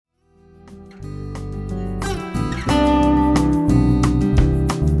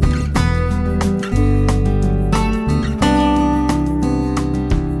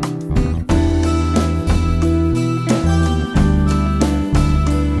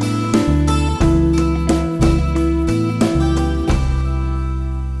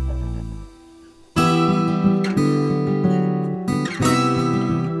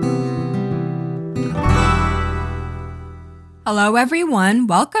Hello, everyone.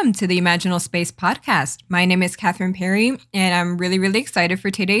 Welcome to the Imaginal Space podcast. My name is Katherine Perry, and I'm really excited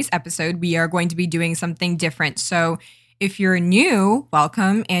for today's episode. We are going to be doing something different. So if you're new,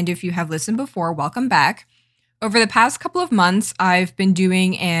 welcome. And if you have listened before, welcome back. Over the past couple of months, I've been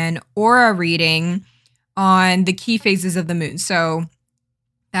doing an aura reading on the key phases of the moon. So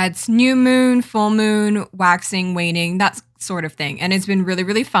that's new moon, full moon, waxing, waning, that sort of thing. And it's been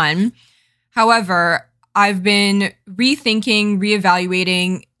really fun. However, I've been rethinking,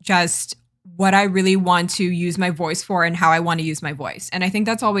 reevaluating just what I really want to use my voice for and how I want to use my voice. And I think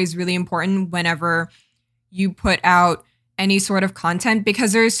that's always really important whenever you put out any sort of content,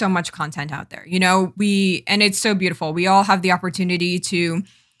 because there is so much content out there. And it's so beautiful. We all have the opportunity to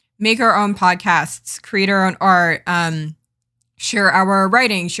make our own podcasts, create our own art, share our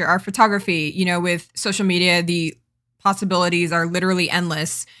writing, share our photography. With social media, the possibilities are literally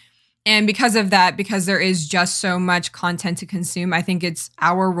endless. And because of that, because there is just so much content to consume, I think it's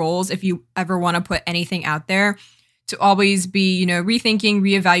our roles, if you ever want to put anything out there, to always be, rethinking,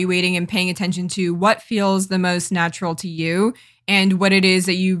 reevaluating, and paying attention to what feels the most natural to you and what it is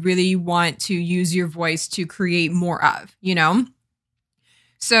that you really want to use your voice to create more of,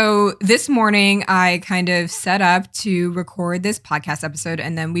 So this morning, I kind of set up to record this podcast episode,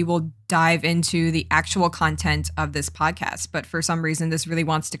 and then we will dive into the actual content of this podcast. But for some reason, this really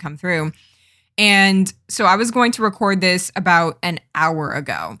wants to come through. And so I was going to record this about an hour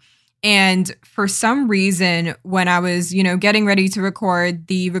ago. And for some reason, when I was, getting ready to record,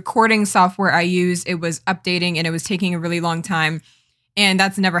 the recording software I use, it was updating and it was taking a really long time. And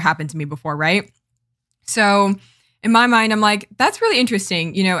that's never happened to me before, right? So in my mind, I'm like, that's really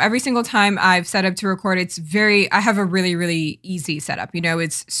interesting. Every single time I've set up to record, I have a really easy setup.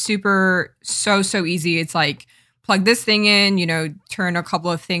 It's super, so easy. It's like, plug this thing in, turn a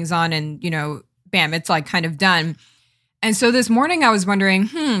couple of things on and, bam, it's like kind of done. And so this morning I was wondering,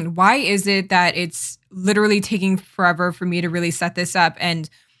 why is it that it's literally taking forever for me to really set this up? And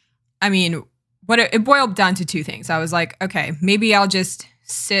I mean, it boiled down to two things. I was like, okay, maybe I'll just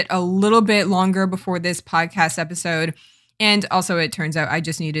sit a little bit longer before this podcast episode. And also it turns out I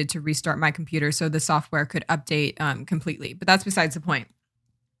just needed to restart my computer so the software could update completely. But that's besides the point.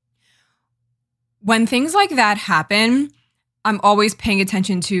 When things like that happen, I'm always paying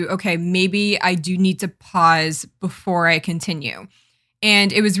attention to, okay, maybe I do need to pause before I continue.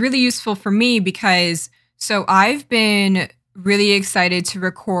 And it was really useful for me because I've been really excited to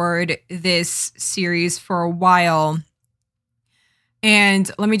record this series for a while. And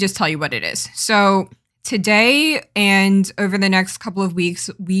let me just tell you what it is. So today and over the next couple of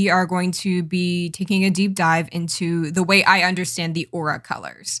weeks, we are going to be taking a deep dive into the way I understand the aura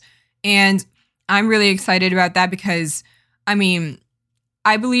colors. And I'm really excited about that because,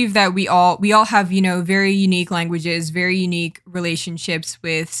 I believe that we all have, very unique languages, very unique relationships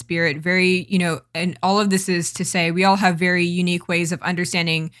with spirit, and all of this is to say we all have very unique ways of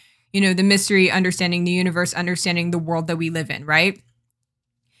understanding, the mystery, understanding the universe, understanding the world that we live in, right?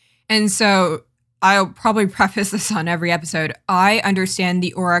 And so I'll probably preface this on every episode. I understand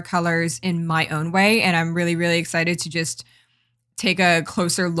the aura colors in my own way, and I'm really excited to just take a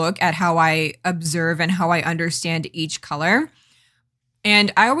closer look at how I observe and how I understand each color.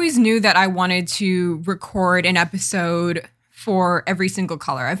 And I always knew that I wanted to record an episode for every single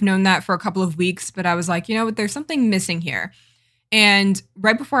color. I've known that for a couple of weeks, but I was like, what, there's something missing here. And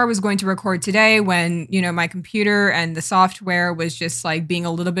right before I was going to record today, when, my computer and the software was just like being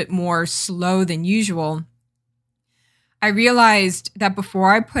a little bit more slow than usual, I realized that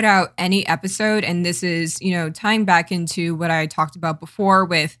before I put out any episode, and this is, tying back into what I talked about before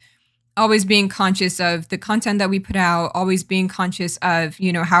with always being conscious of the content that we put out, always being conscious of,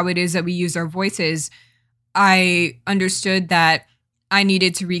 how it is that we use our voices, I understood that I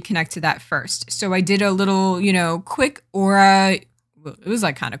needed to reconnect to that first. So I did a little, quick aura. Well, it was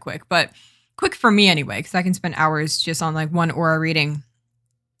like kind of quick, but quick for me anyway, because I can spend hours just on like one aura reading.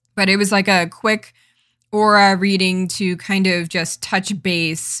 But it was like a quick aura reading to kind of just touch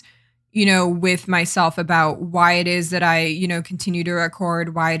base, with myself about why it is that I, continue to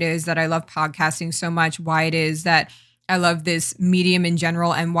record, why it is that I love podcasting so much, why it is that I love this medium in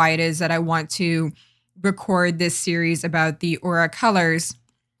general, and why it is that I want to record this series about the aura colors.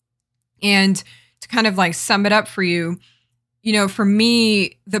 And to kind of like sum it up for you, for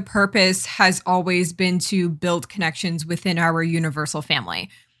me, the purpose has always been to build connections within our universal family.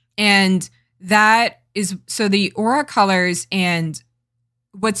 And that is so the aura colors. And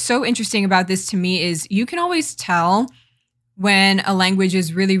what's so interesting about this to me is you can always tell when a language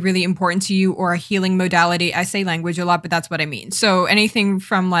is really, really important to you, or a healing modality. I say language a lot, but that's what I mean. So anything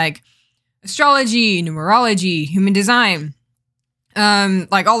from like astrology, numerology, human design,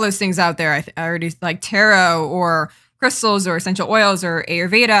 like all those things out there. I already like tarot or crystals or essential oils or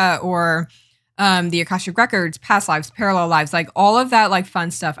Ayurveda or the Akashic records, past lives, parallel lives, like all of that like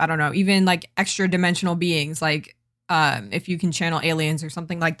fun stuff. I don't know, even like extra dimensional beings, like if you can channel aliens or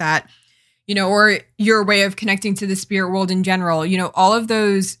something like that, or your way of connecting to the spirit world in general, all of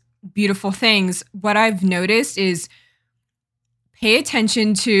those beautiful things. What I've noticed is pay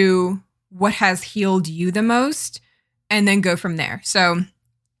attention to what has healed you the most and then go from there. So,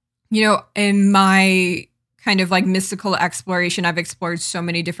 in my kind of like mystical exploration, I've explored so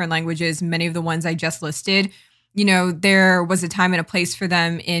many different languages, many of the ones I just listed. There was a time and a place for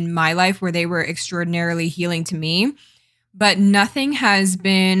them in my life where they were extraordinarily healing to me, but nothing has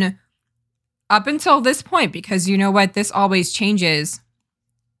been up until this point, because you know what? This always changes.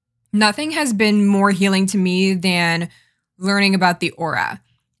 Nothing has been more healing to me than learning about the aura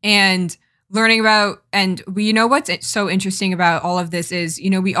and learning about, and what's so interesting about all of this is,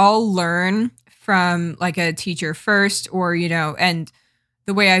 we all learn from like a teacher first, or, and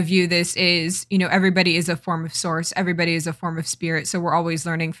the way I view this is, everybody is a form of source. Everybody is a form of spirit. So we're always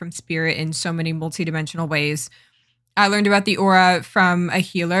learning from spirit in so many multidimensional ways. I learned about the aura from a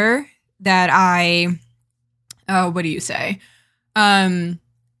healer that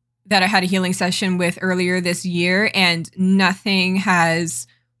that I had a healing session with earlier this year, and nothing has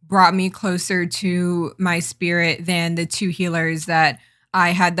brought me closer to my spirit than the two healers that I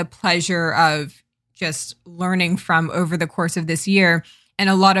had the pleasure of just learning from over the course of this year. And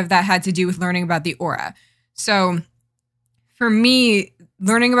a lot of that had to do with learning about the aura. So for me,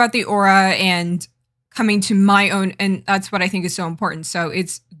 learning about the aura and coming to my own, and that's what I think is so important. So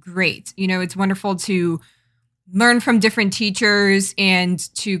it's great. It's wonderful to learn from different teachers and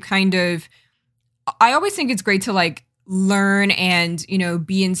to kind of, I always think it's great to like learn and,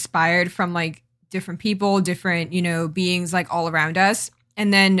 be inspired from like different people, different, beings like all around us.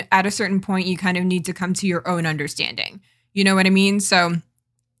 And then at a certain point, you kind of need to come to your own understanding. You know what I mean? So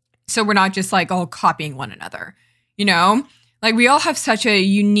we're not just like all copying one another, like we all have such a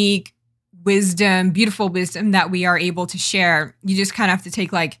unique wisdom, beautiful wisdom that we are able to share. You just kind of have to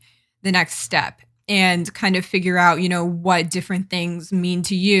take like the next step and kind of figure out, what different things mean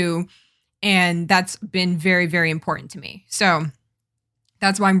to you. And that's been very, very important to me. So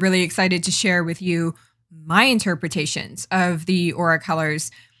that's why I'm really excited to share with you my interpretations of the aura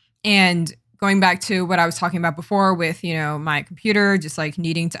colors. And going back to what I was talking about before with, my computer, just like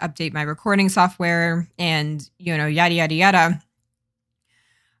needing to update my recording software and, yada, yada, yada.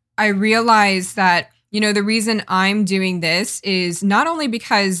 I realized that, the reason I'm doing this is not only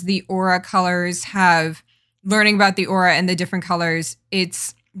because the aura colors have learning about the aura and the different colors,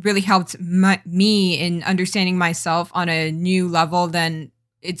 it's really helped me in understanding myself on a new level. Than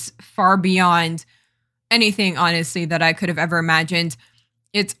it's far beyond anything, honestly, that I could have ever imagined.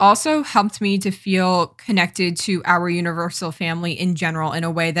 It's also helped me to feel connected to our universal family in general in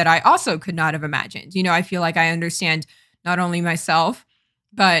a way that I also could not have imagined. I feel like I understand not only myself,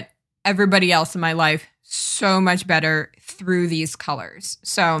 but everybody else in my life so much better through these colors.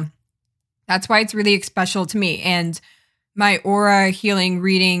 So that's why it's really special to me. And my aura healing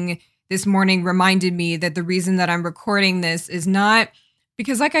reading this morning reminded me that the reason that I'm recording this is not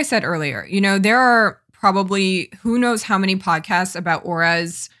because, like I said earlier, there are probably who knows how many podcasts about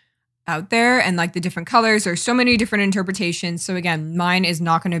auras out there and like the different colors. There's so many different interpretations. So again, mine is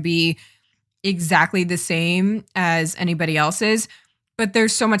not going to be exactly the same as anybody else's, but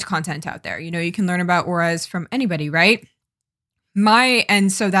there's so much content out there. You can learn about auras from anybody, right?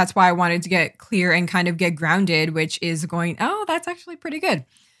 And so that's why I wanted to get clear and kind of get grounded, which is that's actually pretty good.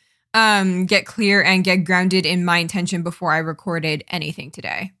 Get clear and get grounded in my intention before I recorded anything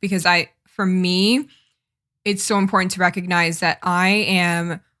today. Because for me, it's so important to recognize that I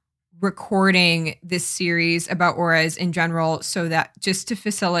am recording this series about auras in general so that just to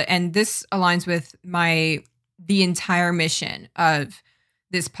facilitate, and this aligns with the entire mission of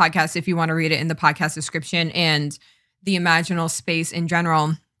this podcast, if you want to read it in the podcast description, and the imaginal space in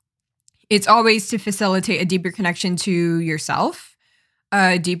general. It's always to facilitate a deeper connection to yourself,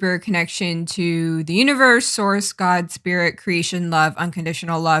 a deeper connection to the universe, source, God, spirit, creation, love,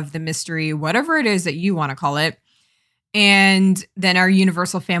 unconditional love, the mystery, whatever it is that you want to call it. and then our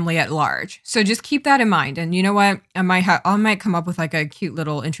universal family at large. So just keep that in mind. And you know what? I might come up with like a cute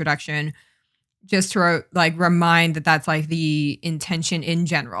little introduction just to like remind that that's like the intention in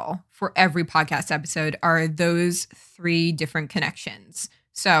general for every podcast episode are those 3 different connections.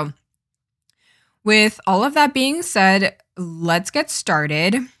 So with all of that being said, let's get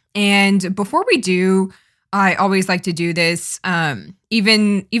started. And before we do, I always like to do this,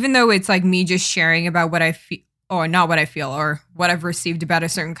 even though it's like me just sharing about what I feel, or not what I feel, or what I've received about a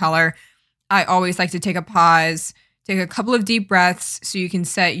certain color. I always like to take a pause, take a couple of deep breaths so you can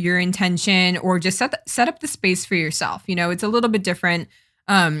set your intention or just set up the space for yourself. You know, it's a little bit different.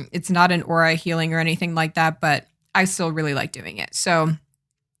 It's not an aura healing or anything like that, but I still really like doing it. So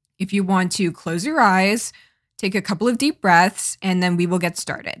if you want to close your eyes, take a couple of deep breaths, and then we will get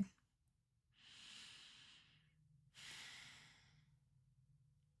started.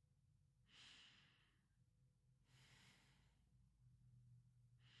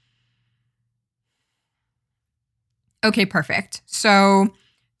 Okay, perfect. So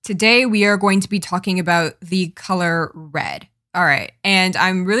today we are going to be talking about the color red. All right. And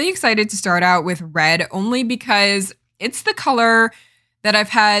I'm really excited to start out with red only because it's the color that I've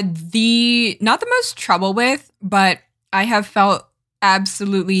had not the most trouble with, but I have felt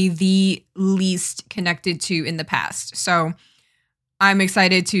absolutely the least connected to in the past. So I'm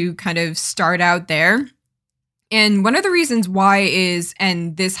excited to kind of start out there. And one of the reasons why is,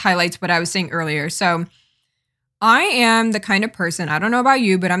 and this highlights what I was saying earlier. So I am the kind of person, I don't know about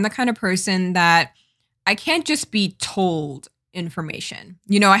you, but I'm the kind of person that I can't just be told information.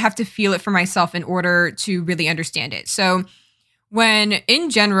 You know, I have to feel it for myself in order to really understand it. So when in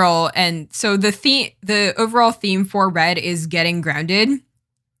general, and so the overall theme for red is getting grounded,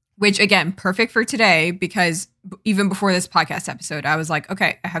 which again, perfect for today, because even before this podcast episode, I was like,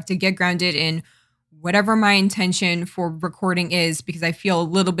 okay, I have to get grounded in whatever my intention for recording is, because I feel a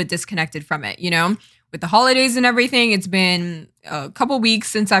little bit disconnected from it, you know? With the holidays and everything, it's been a couple weeks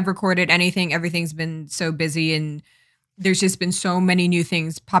since I've recorded anything. Everything's been so busy and there's just been so many new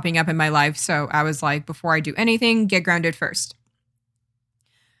things popping up in my life. So I was like, before I do anything, get grounded first.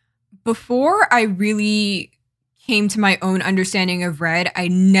 Before I really came to my own understanding of red, I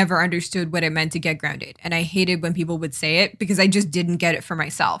never understood what it meant to get grounded. And I hated when people would say it because I just didn't get it for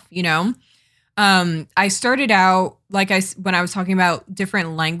myself, you know? I started out, when I was talking about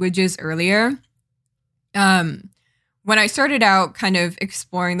different languages earlier, when I started out kind of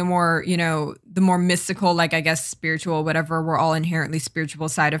exploring the more, you know, the more mystical, like I guess spiritual, whatever, we're all inherently spiritual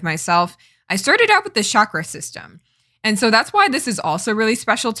side of myself, I started out with the chakra system. And so that's why this is also really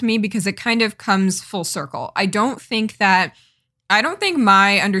special to me, because it kind of comes full circle. I don't think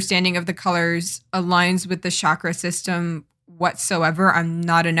my understanding of the colors aligns with the chakra system whatsoever. I'm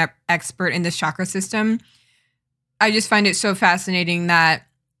not an expert in this chakra system. I just find it so fascinating that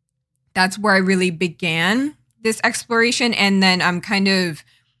that's where I really began this exploration. And then I'm kind of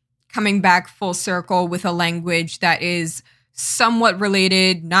coming back full circle with a language that is somewhat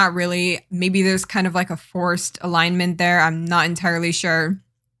related, not really. Maybe there's kind of like a forced alignment there. I'm not entirely sure.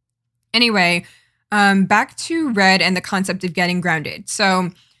 Anyway, back to red and the concept of getting grounded.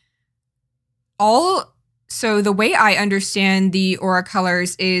 So the way I understand the aura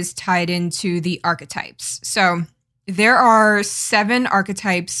colors is tied into the archetypes. So there are 7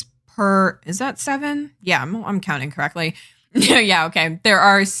 archetypes is that 7? Yeah, I'm counting correctly. Yeah, okay. There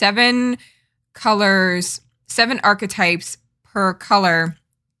are 7 colors, 7 archetypes per color.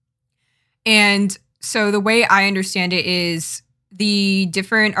 And so the way I understand it is the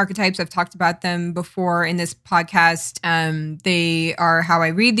different archetypes, I've talked about them before in this podcast. They are how I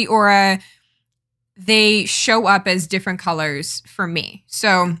read the aura. They show up as different colors for me.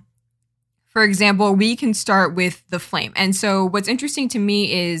 So for example, we can start with the flame. And so what's interesting to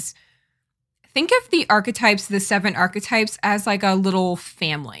me is think of the archetypes, the 7 archetypes, as like a little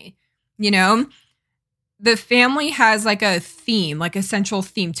family, you know? The family has like a theme, like a central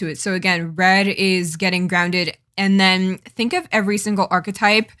theme to it. So again, red is getting grounded. And then think of every single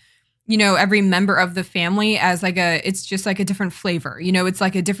archetype, you know, every member of the family as like it's just like a different flavor. You know, it's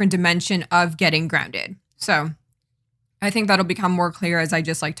like a different dimension of getting grounded. So I think that'll become more clear as I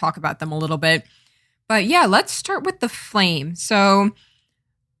just like talk about them a little bit. But yeah, let's start with the flame. So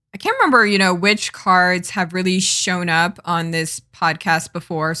I can't remember, you know, which cards have really shown up on this podcast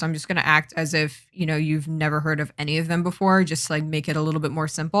before. So I'm just going to act as if, you know, you've never heard of any of them before, just like make it a little bit more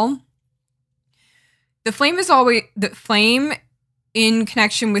simple. The flame in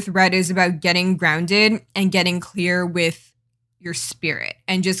connection with red is about getting grounded and getting clear with your spirit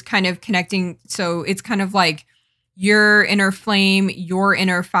and just kind of connecting. So it's kind of like your inner flame, your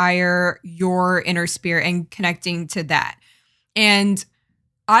inner fire, your inner spirit, and connecting to that. And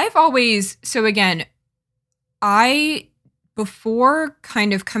before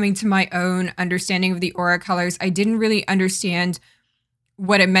kind of coming to my own understanding of the aura colors, I didn't really understand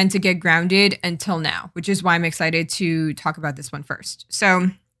what it meant to get grounded until now, which is why I'm excited to talk about this one first.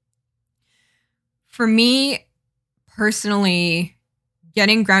 So for me personally,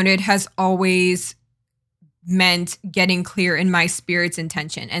 getting grounded has always meant getting clear in my spirit's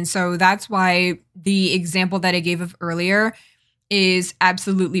intention. And so that's why the example that I gave of earlier is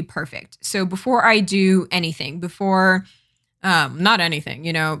absolutely perfect. So before I do anything, not anything,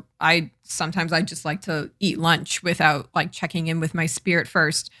 I just like to eat lunch without like checking in with my spirit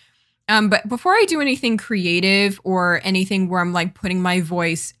first. But before I do anything creative or anything where I'm like putting my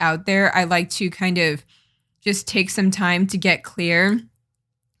voice out there, I like to kind of just take some time to get clear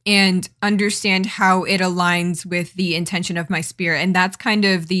and understand how it aligns with the intention of my spirit. And that's kind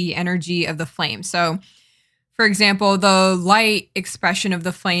of the energy of the flame. So for example, the light expression of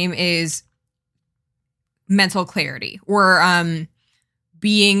the flame is mental clarity or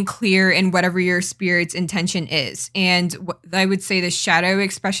being clear in whatever your spirit's intention is. And I would say the shadow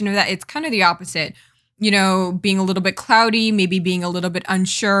expression of that, it's kind of the opposite. Being a little bit cloudy, maybe being a little bit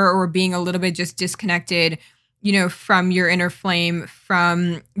unsure or being a little bit just disconnected, from your inner flame,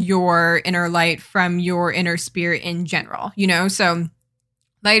 from your inner light, from your inner spirit in general, So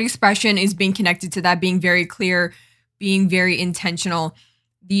light expression is being connected to that, being very clear, being very intentional.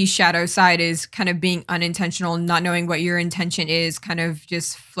 The shadow side is kind of being unintentional, not knowing what your intention is, kind of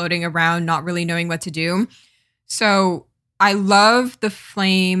just floating around, not really knowing what to do. So I love the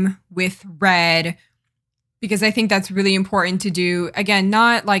flame with red because I think that's really important to do. Again,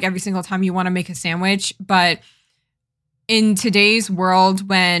 not like every single time you want to make a sandwich, but in today's world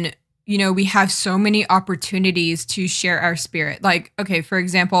when we have so many opportunities to share our spirit. Like, okay, for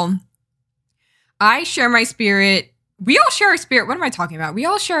example, I share my spirit. We all share our spirit. What am I talking about? We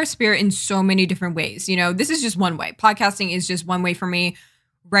all share our spirit in so many different ways. This is just one way. Podcasting is just one way for me.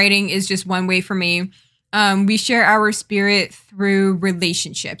 Writing is just one way for me. We share our spirit through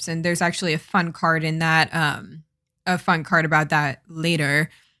relationships. And there's actually a fun card in that, a fun card about that later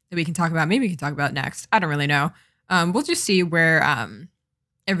that we can talk about. Maybe we can talk about next. I don't really know. We'll just see where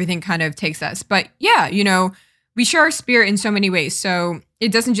everything kind of takes us. But yeah, we share our spirit in so many ways. So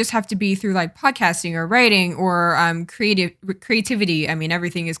it doesn't just have to be through like podcasting or writing or creativity. I mean,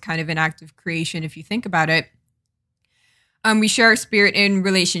 everything is kind of an act of creation if you think about it. We share our spirit in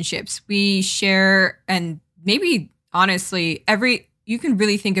relationships. We share, and maybe honestly, you can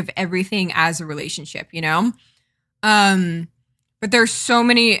really think of everything as a relationship, But there's so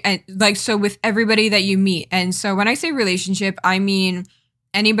many, so with everybody that you meet. And so when I say relationship, I mean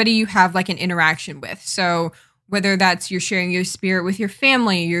anybody you have like an interaction with. So whether that's you're sharing your spirit with your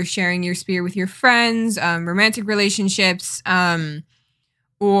family, you're sharing your spirit with your friends, romantic relationships,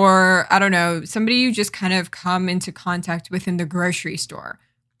 or I don't know, somebody you just kind of come into contact with in the grocery store.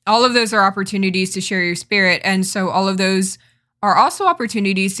 All of those are opportunities to share your spirit. And so all of those are also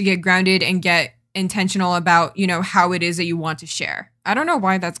opportunities to get grounded and get intentional about, how it is that you want to share. I don't know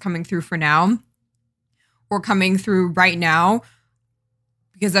why that's coming through for now or coming through right now,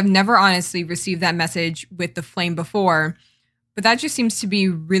 because I've never honestly received that message with the flame before, but that just seems to be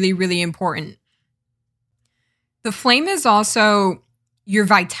really, really important. The flame is also your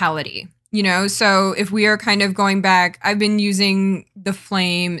vitality, so if we are kind of going back, I've been using the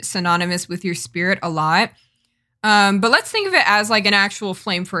flame synonymous with your spirit a lot. But let's think of it as like an actual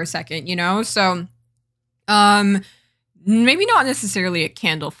flame for a second, so maybe not necessarily a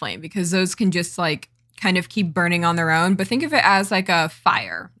candle flame because those can just like kind of keep burning on their own, but think of it as like a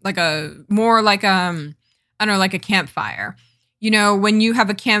fire, like a campfire. When you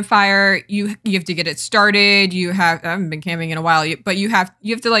have a campfire, you have to get it started. I haven't been camping in a while, but you have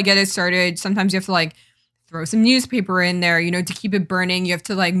to like get it started. Sometimes you have to like throw some newspaper in there, to keep it burning. You have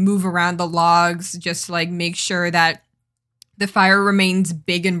to like move around the logs just to like make sure that the fire remains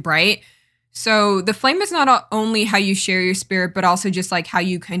big and bright. So the flame is not only how you share your spirit, but also just like how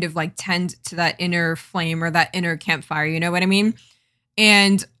you kind of like tend to that inner flame or that inner campfire. You know what I mean?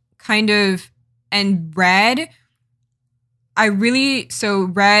 And red,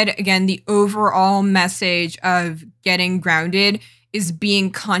 red, again, the overall message of getting grounded is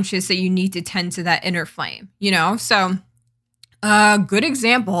being conscious that you need to tend to that inner flame, So a good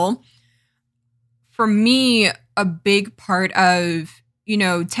example for me, a big part of,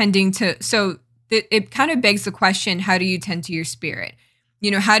 tending to, it kind of begs the question, how do you tend to your spirit?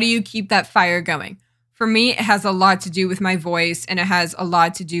 How do you keep that fire going? For me, it has a lot to do with my voice and it has a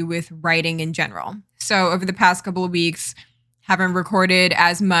lot to do with writing in general. So over the past couple of weeks, haven't recorded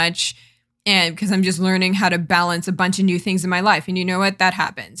as much, and because I'm just learning how to balance a bunch of new things in my life. And you know what? That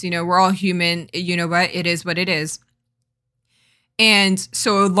happens. We're all human. You know what? It is what it is. And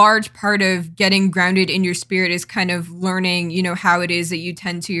so a large part of getting grounded in your spirit is kind of learning, how it is that you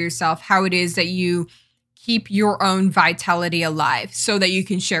tend to yourself, how it is that you keep your own vitality alive so that you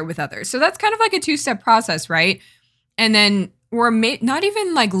can share with others. So that's kind of like a 2-step process, right? And then not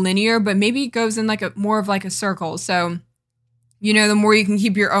even like linear, but maybe it goes in like more of like a circle. So, the more you can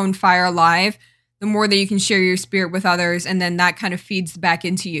keep your own fire alive, the more that you can share your spirit with others. And then that kind of feeds back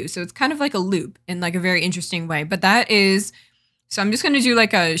into you. So it's kind of like a loop in like a very interesting way. But so I'm just going to do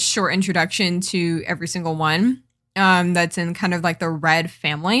like a short introduction to every single one that's in kind of like the red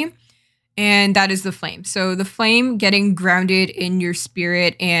family. And that is the flame. So the flame, getting grounded in your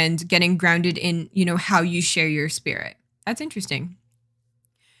spirit and getting grounded in, how you share your spirit. That's interesting.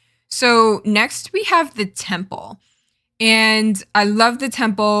 So next we have the temple. And I love the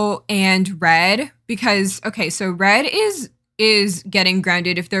temple and red because, okay, so red is getting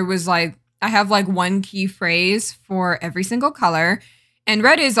grounded. If there was like, I have like one key phrase for every single color. And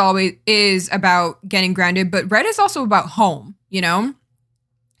red is about getting grounded, but red is also about home,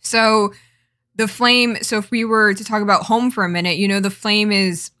 So the flame, so if we were to talk about home for a minute, the flame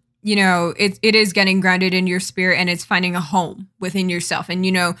is, it is getting grounded in your spirit, and it's finding a home within yourself and,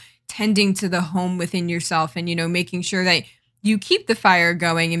 tending to the home within yourself and, making sure that you keep the fire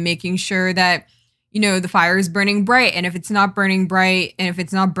going and making sure that, the fire is burning bright. And if it's not burning bright and if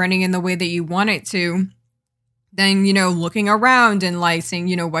it's not burning in the way that you want it to, then, looking around and like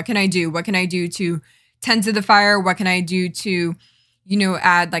saying, what can I do? What can I do to tend to the fire? What can I do to,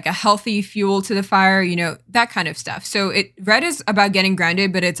 add like a healthy fuel to the fire, that kind of stuff. So red is about getting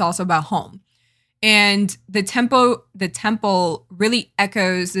grounded, but it's also about home. And the temple really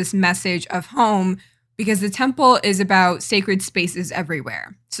echoes this message of home because the temple is about sacred spaces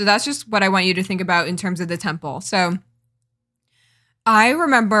everywhere. So that's just what I want you to think about in terms of the temple. So I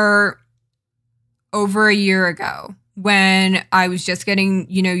remember over a year ago when I was just getting,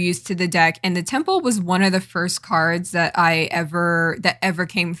 used to the deck, and the temple was one of the first cards that ever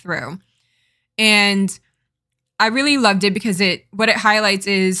came through. And I really loved it because what it highlights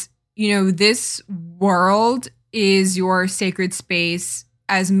is, this world is your sacred space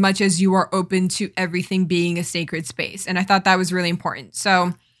as much as you are open to everything being a sacred space. And I thought that was really important.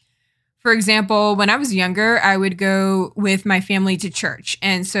 So, for example, when I was younger, I would go with my family to church.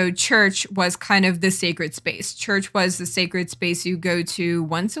 And so church was kind of the sacred space. Church was the sacred space you go to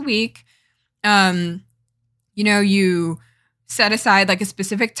once a week. You set aside like a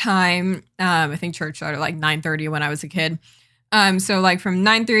specific time. I think church started like 9:30 when I was a kid. So like from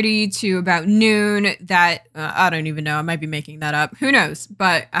 9:30 to about noon, that I don't even know. I might be making that up. Who knows?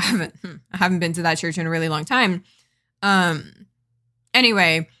 But I haven't been to that church in a really long time.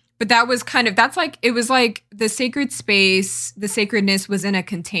 Anyway, but it was like the sacred space, the sacredness was in a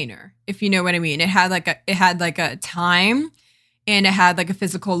container, if you know what I mean. It had like a time and it had like a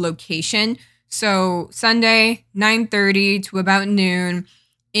physical location. So Sunday, 9:30 to about noon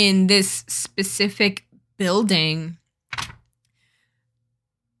in this specific building,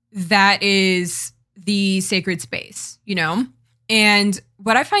 that is the sacred space, And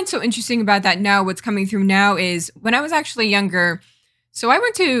what I find so interesting about that now, what's coming through now is when I was actually younger, so I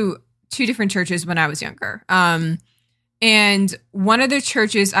went to 2 different churches when I was younger. And one of the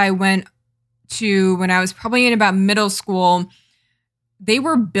churches I went to when I was probably in about middle school, they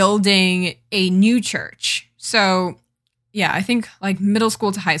were building a new church. So yeah, I think like middle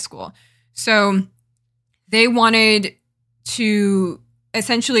school to high school. So they wanted to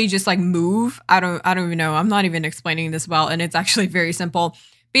essentially just like move. I don't even know. I'm not even explaining this well. And it's actually very simple.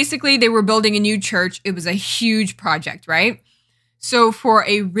 Basically, they were building a new church. It was a huge project, right? So for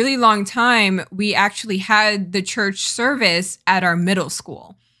a really long time, we actually had the church service at our middle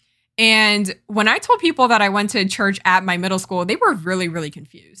school. And when I told people that I went to church at my middle school, they were really, really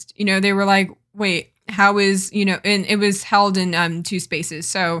confused. They were like, wait, how is, and it was held in 2 spaces.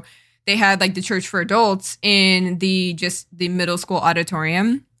 So they had like the church for adults in the middle school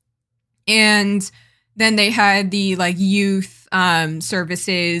auditorium. And then they had the like youth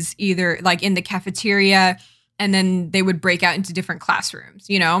services either like in the cafeteria, and then they would break out into different classrooms,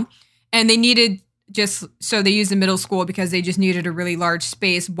 and they needed so they used the middle school because they just needed a really large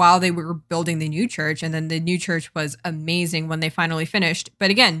space while they were building the new church. And then the new church was amazing when they finally finished. But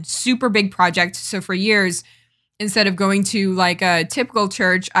again, super big project. So for years, instead of going to like a typical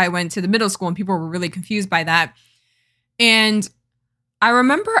church, I went to the middle school, and people were really confused by that. And I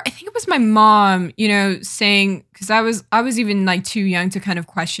remember, I think it was my mom, saying, because I was even like too young to kind of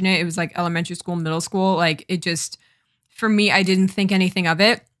question it. It was like elementary school, middle school. Like it just, for me, I didn't think anything of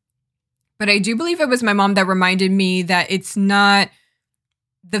it. But I do believe it was my mom that reminded me that it's not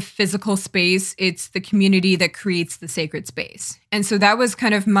the physical space, it's the community that creates the sacred space. And so that was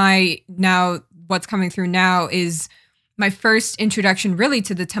kind of what's coming through now is my first introduction really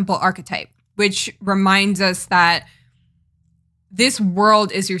to the temple archetype, which reminds us that this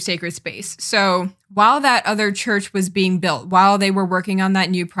world is your sacred space. So while that other church was being built, while they were working on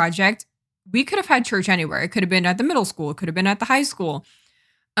that new project, we could have had church anywhere. It could have been at the middle school. It could have been at the high school.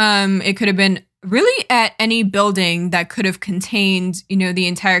 It could have been really at any building that could have contained, the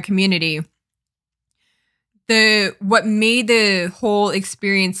entire community. What made the whole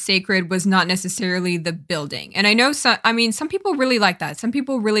experience sacred was not necessarily the building. And I know some people really like that. Some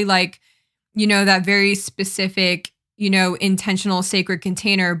people really like, that very specific, intentional sacred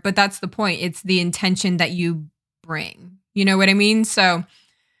container, but that's the point. It's the intention that you bring. You know what I mean? So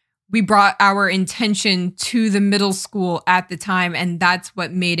we brought our intention to the middle school at the time, and that's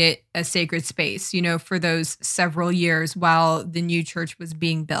what made it a sacred space, for those several years while the new church was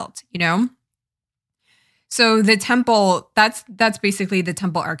being built, So the temple, that's basically the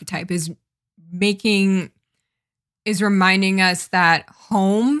temple archetype is reminding us that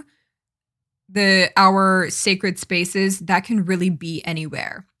home, our sacred spaces, that can really be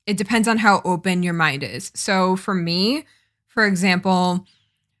anywhere. It depends on how open your mind is. So for me, for example,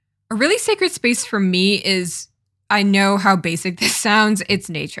 a really sacred space for me is, I know how basic this sounds, it's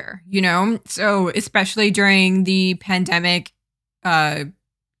nature, So especially during the pandemic, that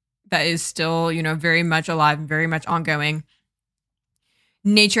is still, very much alive and very much ongoing.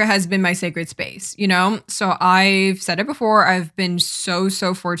 Nature has been my sacred space, So I've said it before, I've been so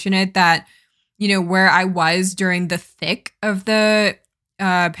fortunate that, where I was during the thick of the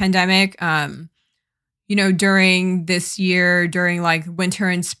pandemic, during this year, during like winter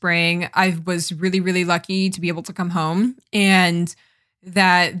and spring, I was really, really lucky to be able to come home and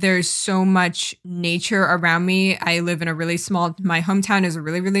that there's so much nature around me. I live in my hometown is a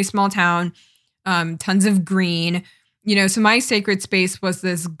really, really small town, tons of green, so my sacred space was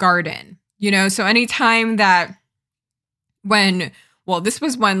this garden, so anytime this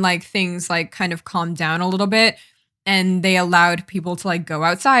was when like things like kind of calmed down a little bit and they allowed people to like go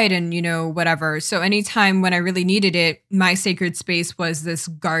outside and, whatever. So anytime when I really needed it, my sacred space was this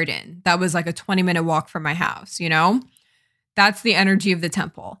garden that was like a 20-minute walk from my house, That's the energy of the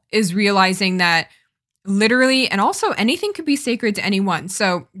temple, is realizing that literally, and also anything could be sacred to anyone.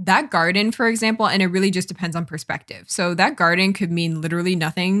 So that garden, for example, and it really just depends on perspective. So that garden could mean literally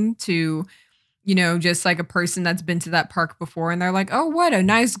nothing to, just like a person that's been to that park before and they're like, oh, what a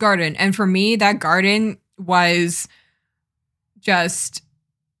nice garden. And for me, that garden was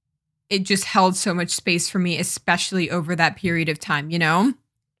it just held so much space for me, especially over that period of time,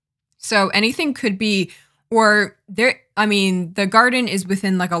 So anything could be, the garden is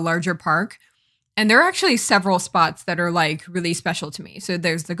within like a larger park. And there are actually several spots that are like really special to me. So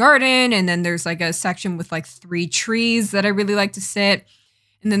there's the garden, and then there's like a section with like 3 trees that I really like to sit.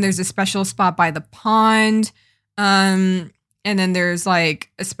 And then there's a special spot by the pond. And then there's like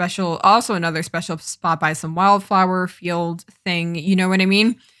another special spot by some wildflower field thing. You know what I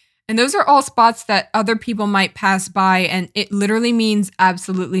mean? And those are all spots that other people might pass by, and it literally means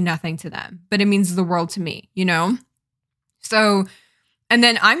absolutely nothing to them, but it means the world to me, So, and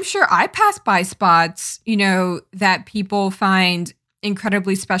then I'm sure I pass by spots, that people find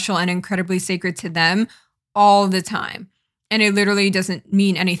incredibly special and incredibly sacred to them all the time. And it literally doesn't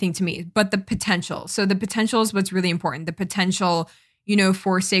mean anything to me, but the potential. So the potential is what's really important. The potential,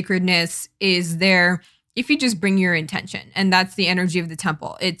 for sacredness is there if you just bring your intention. And that's the energy of the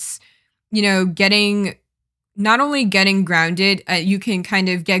temple. It's, not only getting grounded, you can kind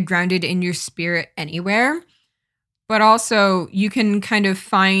of get grounded in your spirit anywhere, but also you can kind of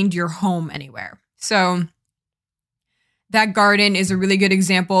find your home anywhere. So that garden is a really good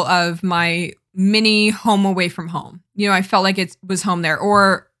example of my mini home away from home. I felt like it was home there.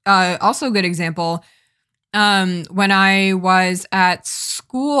 Or also a good example, when I was at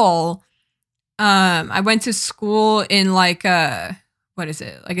school, I went to school in like a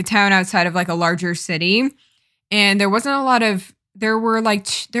town outside of like a larger city. And there was like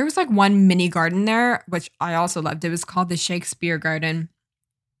one mini garden there, which I also loved. It was called the Shakespeare Garden.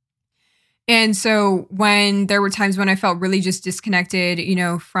 And so when there were times when I felt really just disconnected,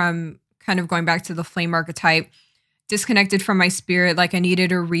 from kind of going back to the flame archetype, disconnected from my spirit, like I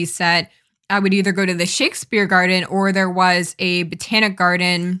needed a reset, I would either go to the Shakespeare Garden or there was a botanic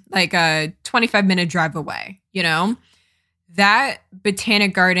garden, like a 25-minute drive away, that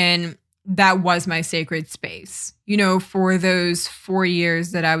botanic garden, that was my sacred space, for those 4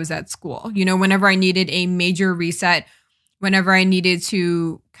 years that I was at school. Whenever I needed a major reset, whenever I needed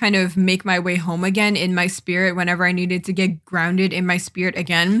to kind of make my way home again in my spirit, whenever I needed to get grounded in my spirit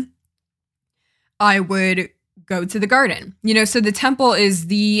again, I would go to the garden. So the temple is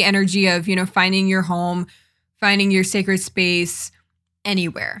the energy of, finding your home, finding your sacred space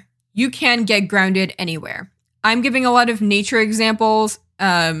anywhere. You can get grounded anywhere. I'm giving a lot of nature examples.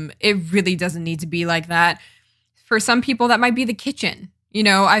 It really doesn't need to be like that. For some people, that might be the kitchen.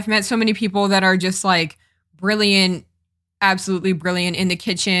 I've met so many people that are just like brilliant, absolutely brilliant in the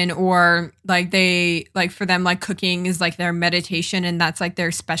kitchen, or like for them, like cooking is like their meditation and that's like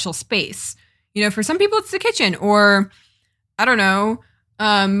their special space. For some people it's the kitchen, or I don't know.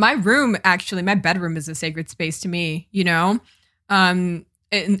 My bedroom is a sacred space to me, and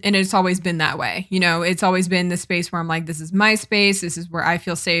it's always been that way. It's always been the space where I'm like, this is my space. This is where I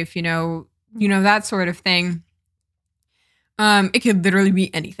feel safe, that sort of thing. It could literally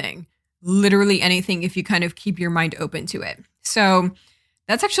be anything if you kind of keep your mind open to it. So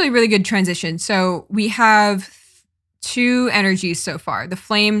that's actually a really good transition. So we have 2 energies so far: the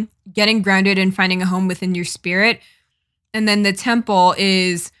flame, getting grounded and finding a home within your spirit. And then the temple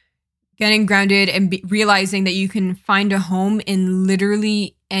is getting grounded and realizing that you can find a home in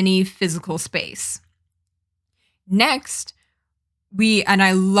literally any physical space. Next, and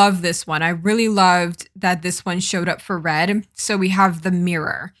I love this one. I really loved that this one showed up for red. So we have the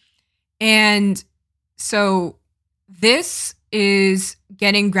mirror. And so this is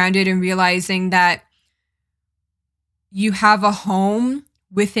getting grounded and realizing that you have a home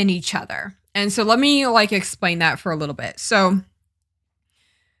within each other. And so let me explain that for a little bit. So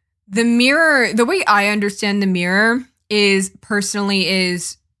the mirror, the way I understand the mirror is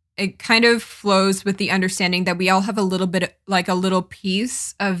it kind of flows with the understanding that we all have a little bit, like a little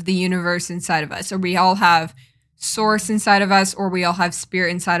piece of the universe inside of us, or we all have source inside of us, or we all have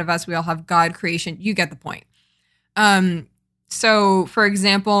spirit inside of us. We all have God, creation. You get the point. So for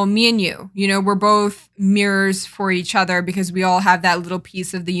example, me and you, we're both mirrors for each other because we all have that little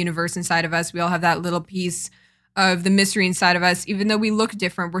piece of the universe inside of us. We all have that little piece of the mystery inside of us. Even though we look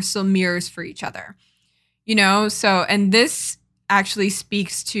different, we're still mirrors for each other, So, and this actually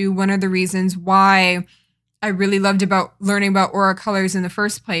speaks to one of the reasons why I really loved about learning about aura colors in the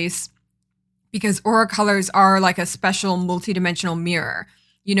first place, because aura colors are like a special multidimensional mirror,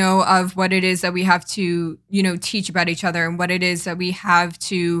 of what it is that we have to, teach about each other, and what it is that we have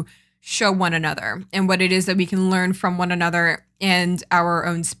to show one another, and what it is that we can learn from one another and our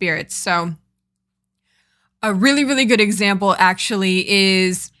own spirits. So a really, really good example actually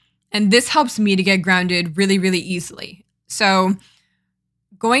is, and this helps me to get grounded really, really easily. So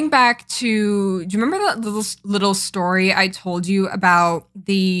going back to, do you remember that little story I told you about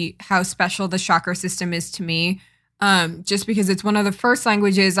how special the chakra system is to me? Just because it's one of the first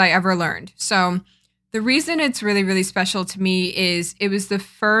languages I ever learned. So the reason it's really, really special to me is it was the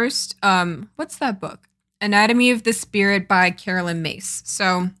first, what's that book? Anatomy of the Spirit by Carolyn Mace.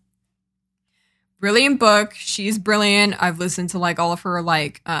 So brilliant book. She's brilliant. I've listened to all of her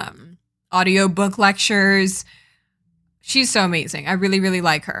audio book lectures. She's so amazing. I really, really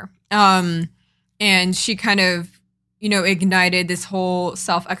like her. And she kind of, ignited this whole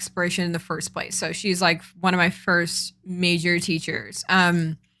self-exploration in the first place. So she's one of my first major teachers.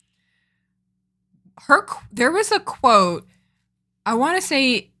 There was a quote, I want to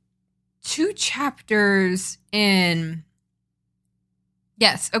say 2 chapters in.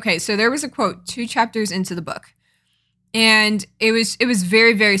 Yes. Okay. So there was a quote 2 chapters into the book, and it was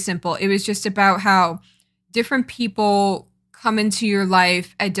very, very simple. It was just about how different people come into your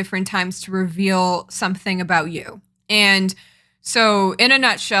life at different times to reveal something about you. And so in a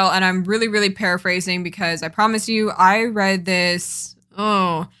nutshell, and I'm really, really paraphrasing because I promise you, I read this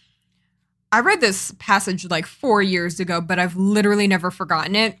passage 4 years ago, but I've literally never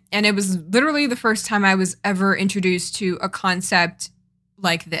forgotten it. And it was literally the first time I was ever introduced to a concept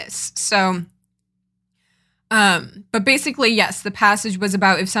like this. So, but basically, yes, the passage was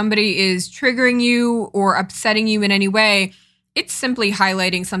about if somebody is triggering you or upsetting you in any way, it's simply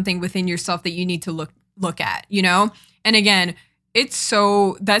highlighting something within yourself that you need to look at, And again,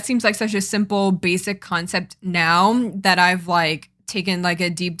 that seems like such a simple, basic concept now that I've taken a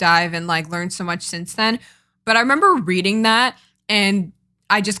deep dive and learned so much since then. But I remember reading that and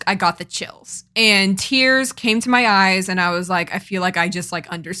I got the chills and tears came to my eyes, and I was I feel like I just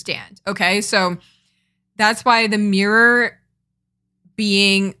understand. Okay. So that's why the mirror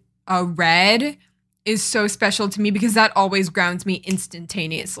being a red is so special to me, because that always grounds me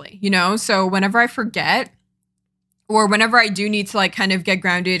instantaneously, So whenever I forget, or whenever I do need to like kind of get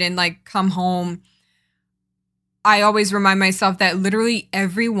grounded and like come home, I always remind myself that literally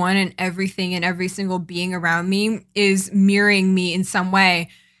everyone and everything and every single being around me is mirroring me in some way.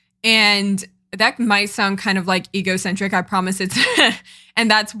 And that might sound kind of like egocentric. I promise it's, and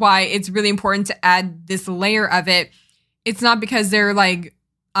that's why it's really important to add this layer of it. It's not because they're like,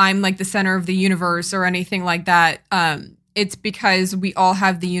 I'm like the center of the universe or anything like that. It's because we all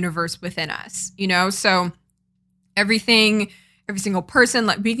have the universe within us, you know? So everything, every single person,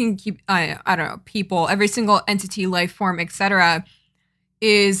 like we can keep, I don't know, people, every single entity, life form, etc.,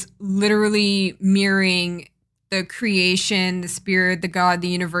 is literally mirroring the creation, the spirit, the God, the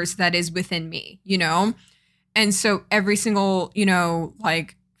universe that is within me, you know? And so every single, you know,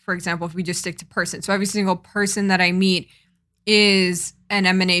 like, for example, if we just stick to person, so every single person that I meet is an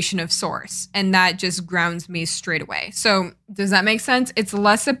emanation of source, and that just grounds me straight away. So does that make sense? It's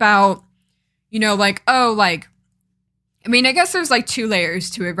less about, you know, like, oh, like, I mean, I guess there's like two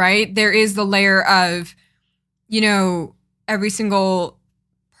layers to it, right? There is the layer of, you know, every single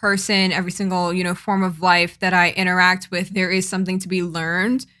person, every single, you know, form of life that I interact with, there is something to be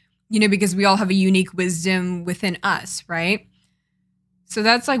learned, you know, because we all have a unique wisdom within us, right? So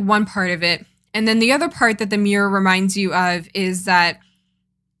that's like one part of it. And then the other part that the mirror reminds you of is that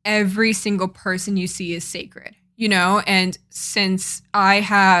every single person you see is sacred, you know? And since I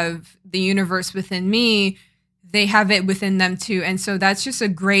have the universe within me, they have it within them too. And so that's just a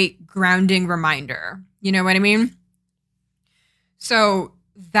great grounding reminder. You know what I mean? So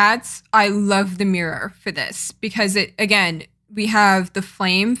I love the mirror for this because it, again, we have the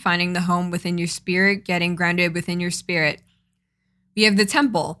flame, finding the home within your spirit, getting grounded within your spirit. We have the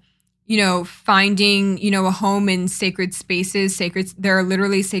temple, you know, finding, you know, a home in sacred spaces, there are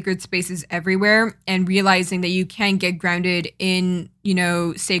literally sacred spaces everywhere, and realizing that you can get grounded in, you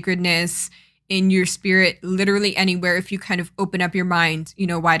know, sacredness in your spirit, literally anywhere if you kind of open up your mind, you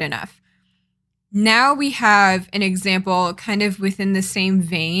know, wide enough. Now we have an example kind of within the same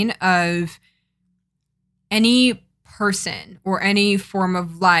vein of any person or any form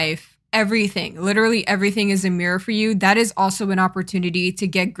of life, everything, literally everything is a mirror for you. That is also an opportunity to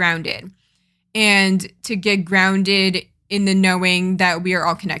get grounded and to get grounded in the knowing that we are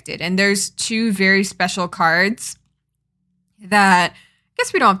all connected. And there's two very special cards that I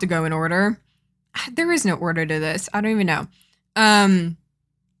guess we don't have to go in order. There is no order to this. I don't even know.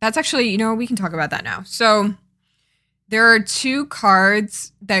 That's actually, you know, we can talk about that now. So there are two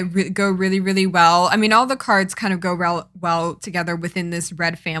cards that go really, really well. I mean, all the cards kind of go well together within this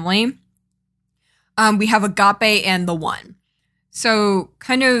red family. We have agape and the one. So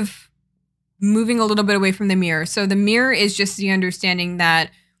kind of moving a little bit away from the mirror. So the mirror is just the understanding that,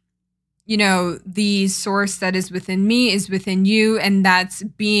 you know, the source that is within me is within you, and that's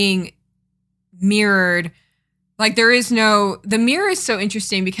being mirrored. Like the mirror is so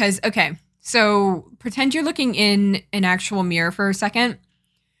interesting because, okay, so pretend you're looking in an actual mirror for a second.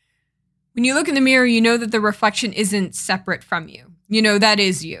 When you look in the mirror, you know that the reflection isn't separate from you. You know, that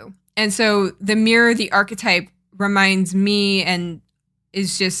is you. And so the mirror, the archetype, reminds me and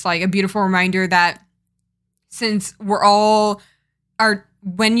is just like a beautiful reminder that since we're all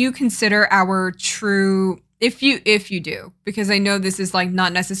when you consider our true, if you do, because I know this is like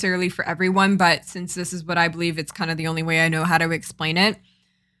not necessarily for everyone, but since this is what I believe, it's kind of the only way I know how to explain it.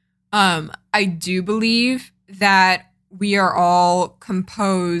 I do believe that we are all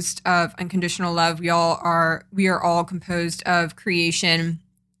composed of unconditional love. We are all composed of creation.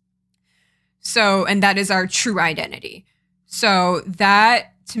 So, and that is our true identity. So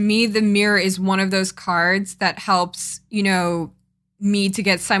that, to me, the mirror is one of those cards that helps, you know, me to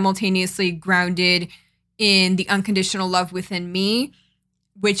get simultaneously grounded in the unconditional love within me,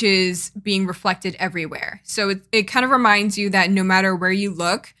 which is being reflected everywhere. So it kind of reminds you that no matter where you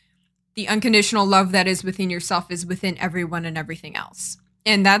look, the unconditional love that is within yourself is within everyone and everything else.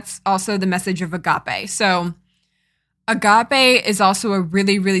 And that's also the message of agape. So agape is also a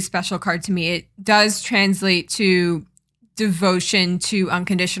really, really special card to me. It does translate to devotion to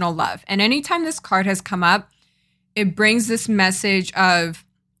unconditional love. And anytime this card has come up, it brings this message of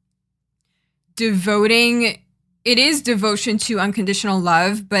devoting. It is devotion to unconditional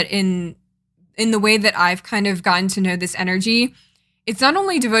love, but in the way that I've kind of gotten to know this energy, it's not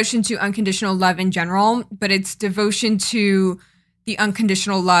only devotion to unconditional love in general, but it's devotion to the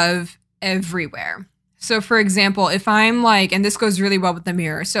unconditional love everywhere. So for example, if I'm like, and this goes really well with the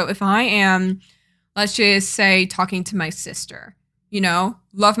mirror. So if I am, let's just say, talking to my sister, you know,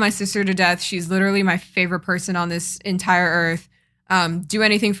 love my sister to death. She's literally my favorite person on this entire earth. Do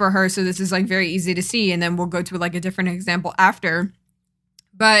anything for her. So this is like very easy to see. And then we'll go to like a different example after.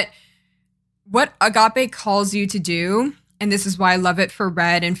 But what agape calls you to do, and this is why I love it for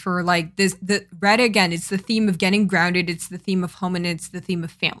red and for like this, the red again, it's the theme of getting grounded, it's the theme of home, and it's the theme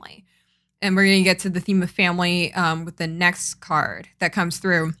of family. And we're going to get to the theme of family with the next card that comes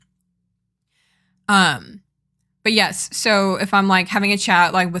through. But yes, so if I'm like having a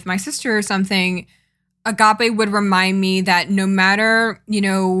chat like with my sister or something, agape would remind me that no matter,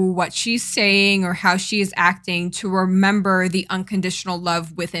 what she's saying or how she is acting, to remember the unconditional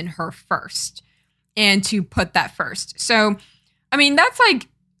love within her first and to put that first. So, I mean, that's like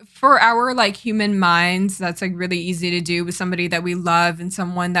for our like human minds, that's like really easy to do with somebody that we love and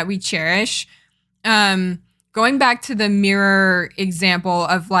someone that we cherish. Going back to the mirror example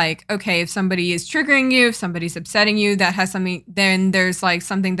of like, okay, if somebody is triggering you, if somebody's upsetting you, that has something, then there's like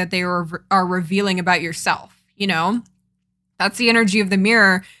something that they are revealing about yourself, That's the energy of the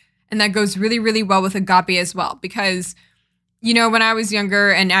mirror. And that goes really, really well with agape as well. Because, when I was younger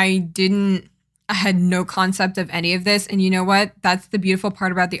and I had no concept of any of this. And you know what? That's the beautiful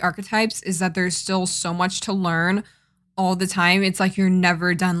part about the archetypes, is that there's still so much to learn all the time. It's like you're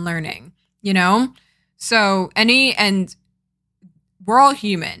never done learning, So and we're all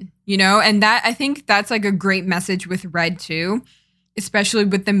human, and that, I think that's like a great message with red too, especially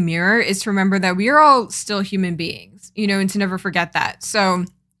with the mirror, is to remember that we are all still human beings, and to never forget that. So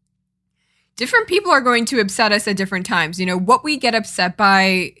different people are going to upset us at different times. What we get upset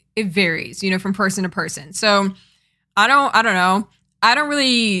by, it varies, from person to person. So I don't know. I don't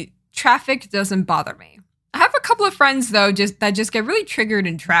really, traffic doesn't bother me. I have a couple of friends though, that just get really triggered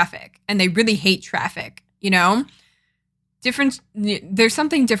in traffic, and they really hate traffic, there's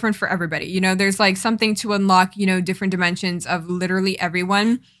something different for everybody. There's like something to unlock, different dimensions of literally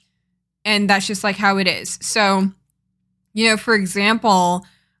everyone. And that's just like how it is. So, for example,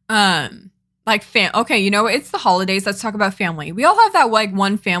 like okay, it's the holidays. Let's talk about family. We all have that like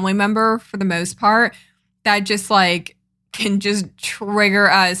one family member for the most part that just like can just trigger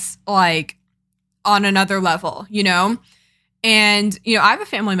us like on another level, And, I have a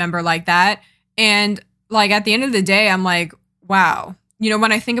family member like that. And like at the end of the day, I'm like, wow.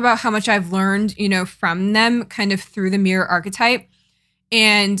 When I think about how much I've learned, from them kind of through the mirror archetype.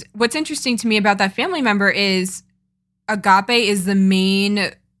 And what's interesting to me about that family member is agape is the main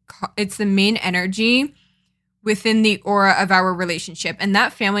energy within the aura of our relationship. And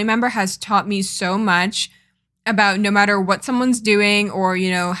that family member has taught me so much about no matter what someone's doing or,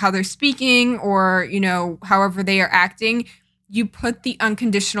 how they're speaking or, however they are acting, you put the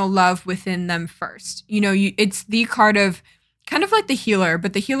unconditional love within them first. It's the card of kind of like the healer,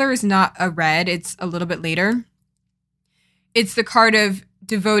 but the healer is not a red. It's a little bit later. It's the card of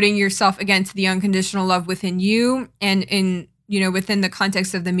devoting yourself again to the unconditional love within you and within the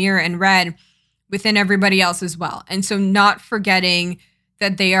context of the mirror and red within everybody else as well. And so not forgetting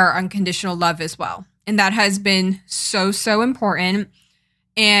that they are unconditional love as well. And that has been so, so important.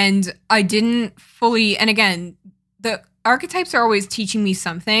 And I didn't fully, and again, the archetypes are always teaching me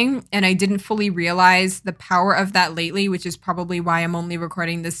something, and I didn't fully realize the power of that lately, which is probably why I'm only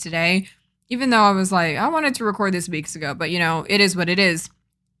recording this today, even though I was like, I wanted to record this weeks ago, but it is what it is.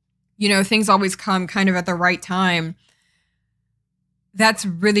 Things always come kind of at the right time. That's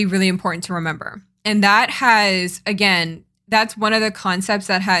really, really important to remember. And that has, again, that's one of the concepts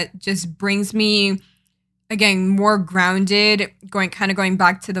that just brings me, again, more grounded, going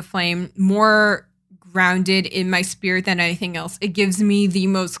back to the flame, more grounded in my spirit than anything else. It gives me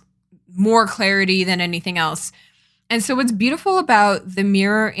more clarity than anything else. And so what's beautiful about the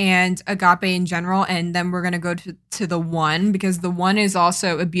mirror and agape in general, and then we're going to go to the one, because the one is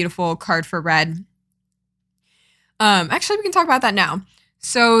also a beautiful card for red. Actually, we can talk about that now.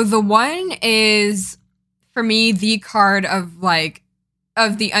 So the one is, for me, the card of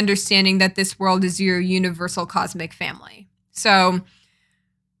the understanding that this world is your universal cosmic family. So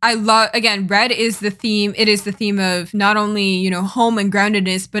I love, again, red is the theme. It is the theme of not only, home and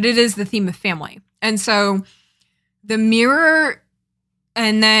groundedness, but it is the theme of family. And so the mirror,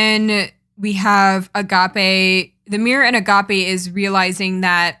 and then we have agape. The mirror and agape is realizing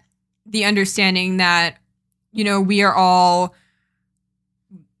that the understanding that, we are all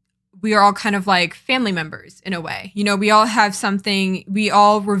kind of like family members in a way. We all have something, we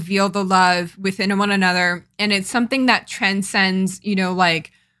all reveal the love within one another. And it's something that transcends,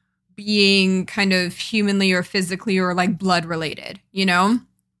 like being kind of humanly or physically or like blood related,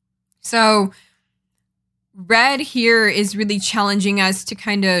 So red here is really challenging us to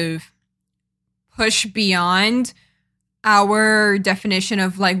kind of push beyond our definition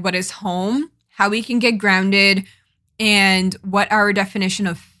of like what is home, how we can get grounded, and what our definition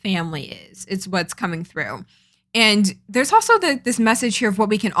of family is. It's what's coming through. And there's also this message here of what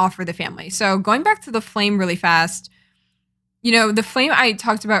we can offer the family. So going back to the flame really fast, the flame I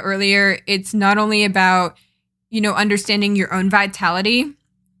talked about earlier, it's not only about, understanding your own vitality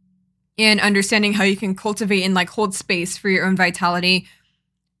and understanding how you can cultivate and like hold space for your own vitality,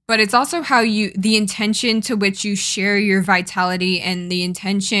 but it's also how the intention to which you share your vitality and the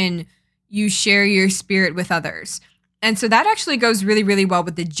intention you share your spirit with others. And so that actually goes really, really well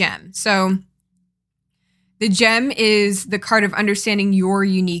with the gem. So the gem is the card of understanding your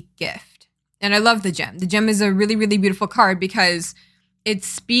unique gift. And I love the gem. The gem is a really, really beautiful card because it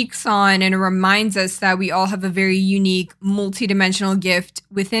speaks on and it reminds us that we all have a very unique, multidimensional gift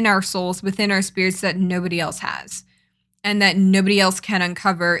within our souls, within our spirits that nobody else has and that nobody else can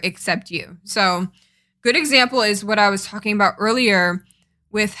uncover except you. So good example is what I was talking about earlier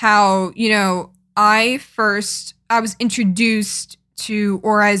with how, I was introduced to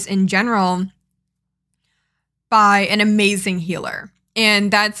auras in general by an amazing healer.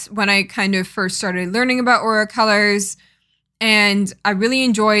 And that's when I kind of first started learning about aura colors. And I really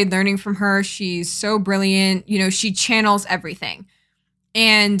enjoyed learning from her. She's so brilliant. She channels everything.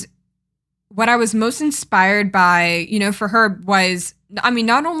 And what I was most inspired by, for her was,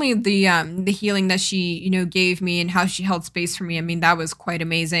 not only the healing that she, gave me and how she held space for me. That was quite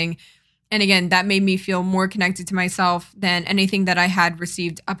amazing. And again, that made me feel more connected to myself than anything that I had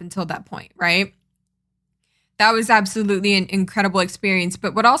received up until that point, right? That was absolutely an incredible experience.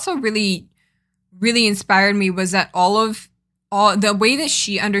 But what also really, really inspired me was that all the way that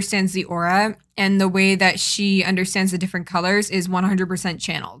she understands the aura and the way that she understands the different colors is 100%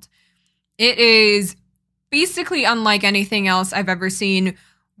 channeled. It is basically unlike anything else I've ever seen.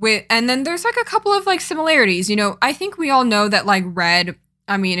 And then there's like a couple of like similarities. I think we all know that like red,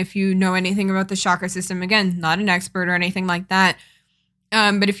 if you know anything about the chakra system, again, not an expert or anything like that.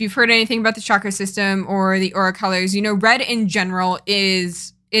 But if you've heard anything about the chakra system or the aura colors, red in general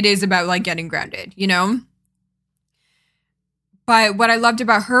is about like getting grounded, But what I loved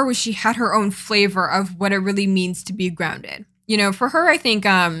about her was she had her own flavor of what it really means to be grounded. For her, I think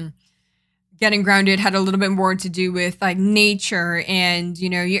getting grounded had a little bit more to do with like nature and,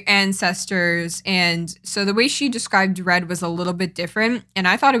 your ancestors. And so the way she described red was a little bit different. And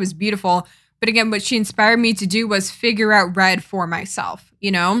I thought it was beautiful. But again, what she inspired me to do was figure out red for myself,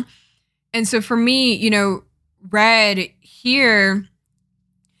 And so for me, red here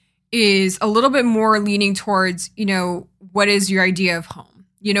is a little bit more leaning towards, what is your idea of home?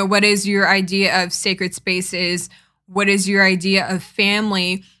 What is your idea of sacred spaces? What is your idea of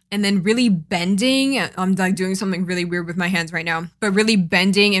family? And then really bending, I'm like doing something really weird with my hands right now, but really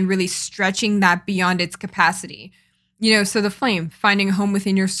bending and really stretching that beyond its capacity. So the flame, finding a home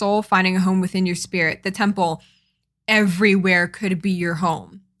within your soul, finding a home within your spirit, the temple, everywhere could be your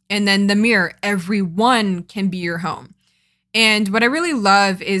home. And then the mirror, everyone can be your home. And what I really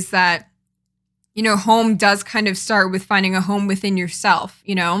love is that, home does kind of start with finding a home within yourself,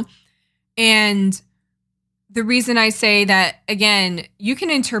 And the reason I say that, again, you can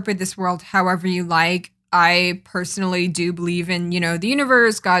interpret this world however you like. I personally do believe in, the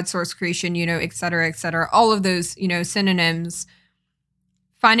universe, God, source, creation, et cetera, all of those, synonyms.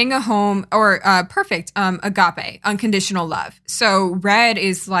 Finding a home or perfect, agape, unconditional love. So red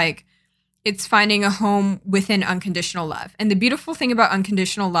is like, it's finding a home within unconditional love. And the beautiful thing about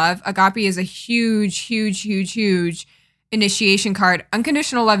unconditional love, agape is a huge, huge, huge, huge initiation card.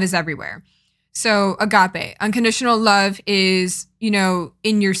 Unconditional love is everywhere. So agape, unconditional love is,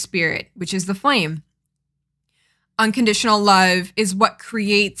 in your spirit, which is the flame. Unconditional love is what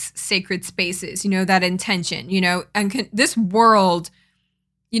creates sacred spaces, that intention, and this world,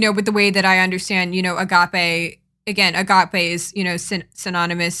 with the way that I understand, agape, again, agape is,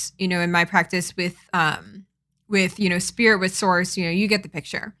 synonymous, in my practice with, spirit, with source, you get the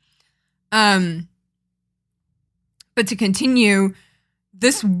picture. But to continue,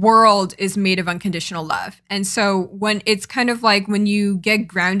 this world is made of unconditional love. And so when it's kind of like when you get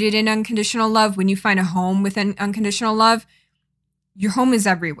grounded in unconditional love, when you find a home within unconditional love, your home is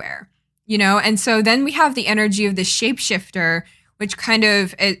everywhere, And so then we have the energy of the shapeshifter, which kind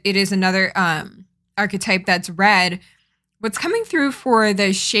of, it is another archetype that's red. What's coming through for the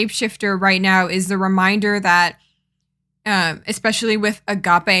shapeshifter right now is the reminder that, especially with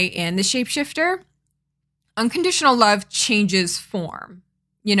agape and the shapeshifter, unconditional love changes form,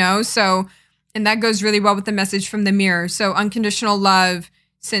 So, and that goes really well with the message from the mirror. So unconditional love,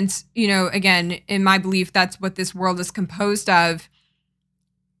 since, again, in my belief, that's what this world is composed of.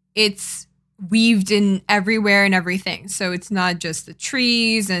 It's weaved in everywhere and everything. So it's not just the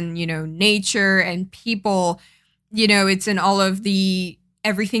trees and, nature and people, it's in all of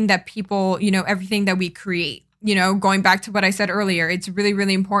everything that people, everything that we create. going back to what I said earlier, it's really,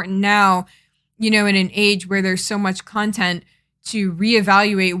 really important now, in an age where there's so much content, to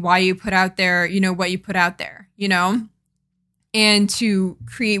reevaluate why you put out there, what you put out there, and to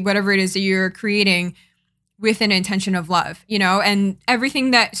create whatever it is that you're creating with an intention of love, and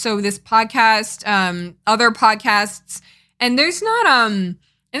everything so this podcast, other podcasts, and there's not, and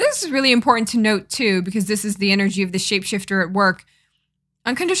this is really important to note too, because this is the energy of the shapeshifter at work.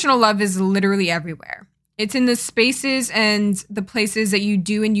 Unconditional love is literally everywhere. It's in the spaces and the places that you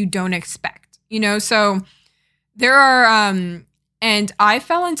do and you don't expect, so there are, and I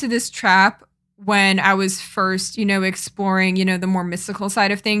fell into this trap when I was first, exploring, the more mystical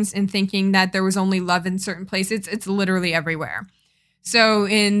side of things and thinking that there was only love in certain places. It's literally everywhere. So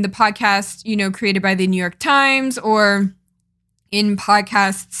in the podcast, created by the New York Times, or in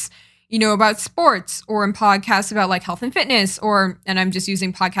podcasts, about sports, or in podcasts about like health and fitness, and I'm just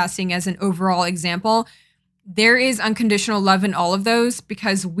using podcasting as an overall example, there is unconditional love in all of those,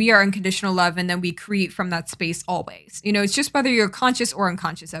 because we are unconditional love, and then we create from that space always. It's just whether you're conscious or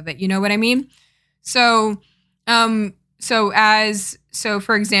unconscious of it. You know what I mean? So, for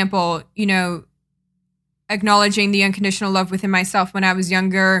example, acknowledging the unconditional love within myself when I was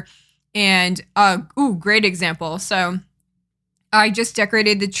younger, and great example. So I just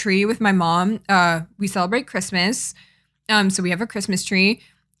decorated the tree with my mom. We celebrate Christmas. So we have a Christmas tree,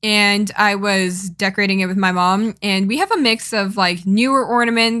 and I was decorating it with my mom, and we have a mix of like newer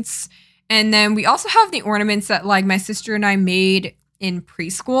ornaments. And then we also have the ornaments that like my sister and I made in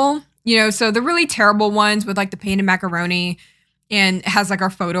preschool, so the really terrible ones with like the painted macaroni, and it has like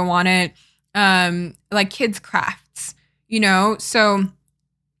our photo on it. Like kids crafts, so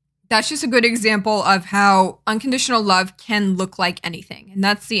that's just a good example of how unconditional love can look like anything. And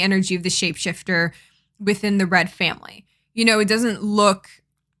that's the energy of the shapeshifter within the red family. It doesn't look,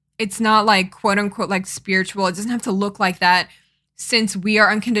 it's not like quote unquote like spiritual. It doesn't have to look like that. Since we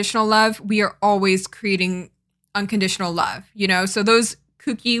are unconditional love, we are always creating unconditional love, so those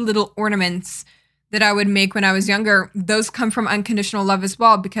kooky little ornaments that I would make when I was younger, those come from unconditional love as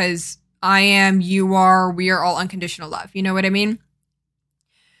well, because I am, you are, we are all unconditional love. You know what I mean?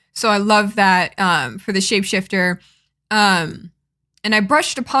 So I love that for the shapeshifter. And I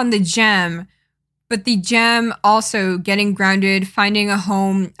brushed upon the gem, but the gem also getting grounded, finding a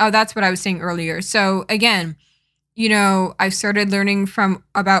home. Oh, that's what I was saying earlier. So again, I started learning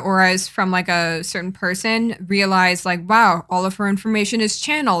about auras from like a certain person, realized like, wow, all of her information is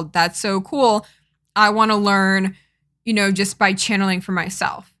channeled. That's so cool. I want to learn, just by channeling for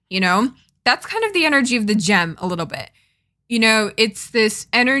myself, that's kind of the energy of the gem a little bit. It's this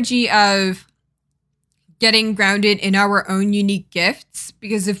energy of getting grounded in our own unique gifts,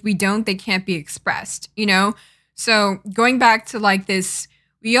 because if we don't, they can't be expressed, So going back to like this,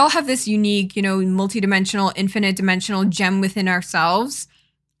 we all have this unique, multidimensional, infinite dimensional gem within ourselves.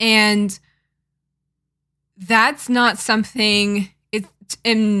 And that's not something, it's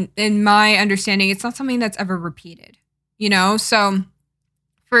in my understanding, it's not something that's ever repeated, So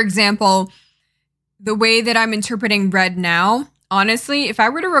for example, the way that I'm interpreting red now, honestly, if I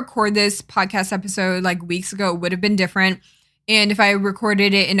were to record this podcast episode like weeks ago, it would have been different. And if I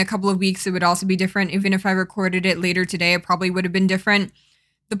recorded it in a couple of weeks, it would also be different. Even if I recorded it later today, it probably would have been different.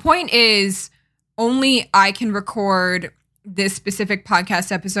 The point is, only I can record this specific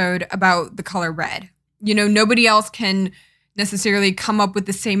podcast episode about the color red. Nobody else can necessarily come up with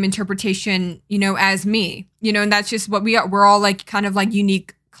the same interpretation, as me, and that's just what we are. We're all like kind of like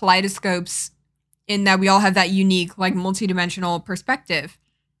unique kaleidoscopes, in that we all have that unique, like multidimensional perspective.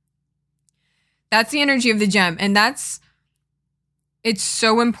 That's the energy of the gem. And it's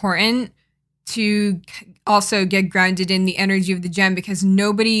so important to also get grounded in the energy of the gem, because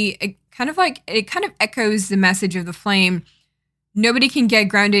it kind of echoes the message of the flame. Nobody can get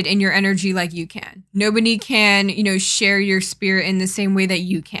grounded in your energy like you can. Nobody can, share your spirit in the same way that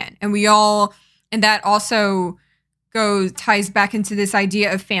you can. And and that also ties back into this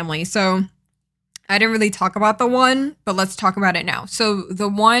idea of family. So I didn't really talk about the one, but let's talk about it now. So the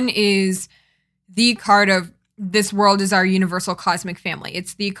one is the card of this world is our universal cosmic family.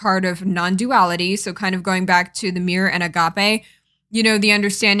 It's the card of non-duality. So kind of going back to the mirror and agape, the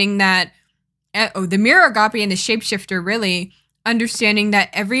understanding that, the mirror, agape, and the shapeshifter, really understanding that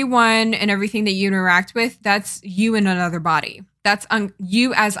everyone and everything that you interact with, that's you in another body. That's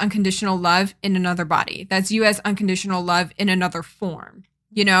you as unconditional love in another body. That's you as unconditional love in another form,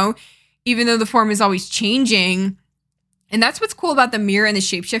 even though the form is always changing. And that's what's cool about the mirror and the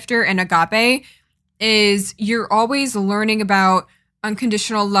shapeshifter and agape, is you're always learning about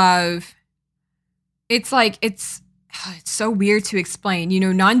unconditional love. It's like, it's so weird to explain.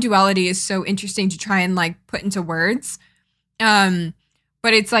 Non-duality is so interesting to try and like put into words. But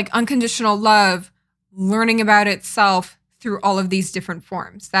it's like unconditional love, learning about itself through all of these different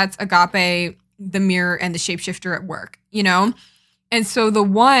forms. That's agape, the mirror, and the shapeshifter at work, And so the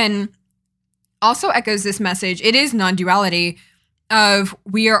one also echoes this message. It is non-duality of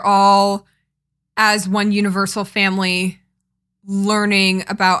we are all as one universal family learning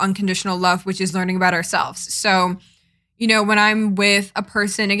about unconditional love, which is learning about ourselves. So, when I'm with a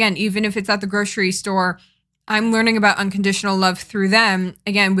person, again, even if it's at the grocery store, I'm learning about unconditional love through them.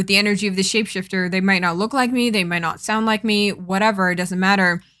 Again, with the energy of the shapeshifter, they might not look like me, they might not sound like me, whatever, it doesn't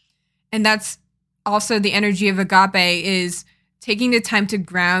matter. And that's also the energy of agape, is taking the time to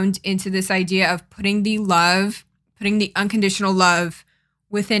ground into this idea of putting the unconditional love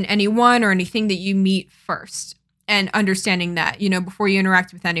within anyone or anything that you meet first, and understanding that, before you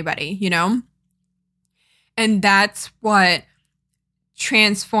interact with anybody, And that's what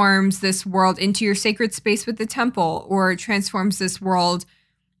transforms this world into your sacred space with the temple, or transforms this world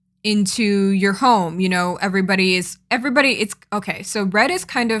into your home. It's okay. So red is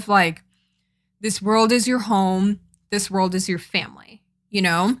kind of like, this world is your home. This world is your family,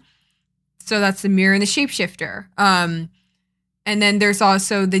 So that's the mirror and the shapeshifter. And then there's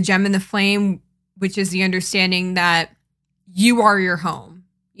also the gem and the flame, which is the understanding that you are your home,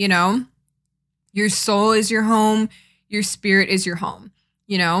 Your soul is your home. Your spirit is your home,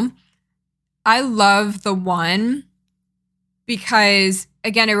 I love the one because,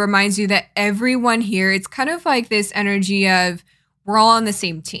 again, it reminds you that everyone here, it's kind of like this energy of we're all on the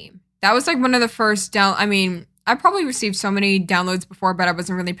same team. That was like one of the first I probably received so many downloads before, but I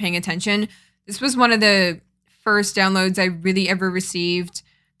wasn't really paying attention. This was one of the first downloads I really ever received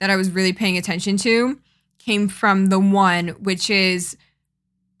that I was really paying attention to, came from the one, which is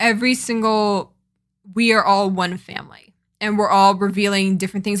we are all one family, and we're all revealing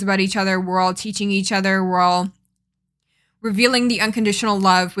different things about each other. We're all teaching each other. We're all revealing the unconditional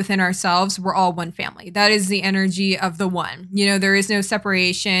love within ourselves. We're all one family. That is the energy of the one. There is no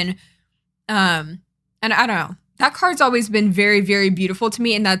separation. And I don't know. That card's always been very, very beautiful to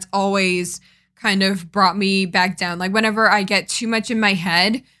me, and that's always kind of brought me back down. Like whenever I get too much in my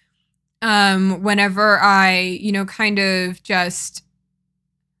head, whenever I, kind of just,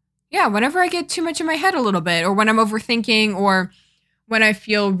 whenever I get too much in my head a little bit, or when I'm overthinking, or when I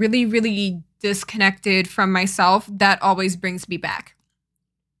feel really, really disconnected from myself, that always brings me back.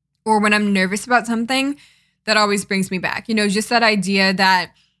 Or when I'm nervous about something, that always brings me back. Just that idea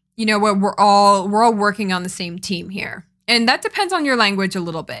that, what we're all working on the same team here. And that depends on your language a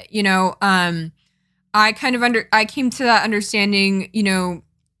little bit. I came to that understanding,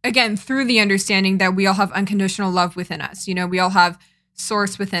 again, through the understanding that we all have unconditional love within us. We all have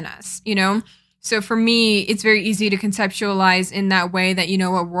source within us, So for me, it's very easy to conceptualize in that way that,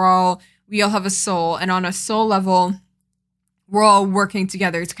 we all have a soul, and on a soul level, we're all working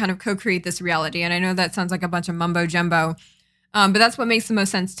together to kind of co-create this reality. And I know that sounds like a bunch of mumbo jumbo, but that's what makes the most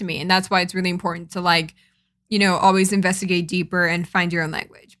sense to me. And that's why it's really important to always investigate deeper and find your own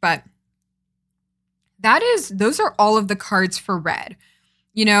language. But those are all of the cards for red,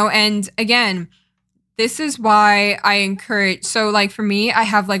 and again, this is why I encourage. So for me, I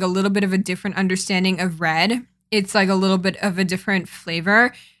have a little bit of a different understanding of red. It's a little bit of a different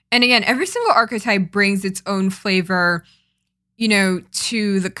flavor. And again, every single archetype brings its own flavor,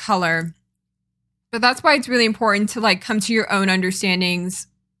 to the color. But that's why it's really important to come to your own understandings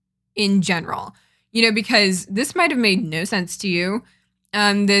in general, because this might have made no sense to you.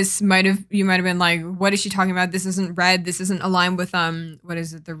 You might have been like, what is she talking about? This isn't red. This isn't aligned with, what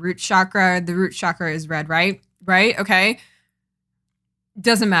is it? The root chakra. The root chakra is red, right? Right. Okay.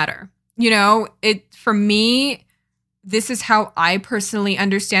 Doesn't matter. For me, this is how I personally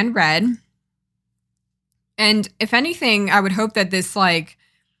understand red. And if anything, I would hope that this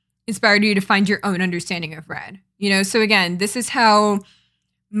inspired you to find your own understanding of red. So again, this is how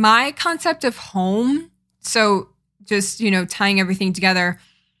my concept of home. So just, tying everything together.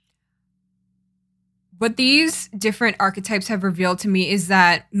 What these different archetypes have revealed to me is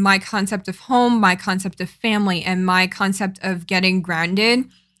that my concept of home, my concept of family, and my concept of getting grounded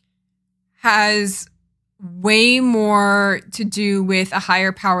has way more to do with a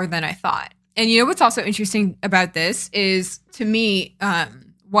higher power than I thought. And what's also interesting about this is, to me,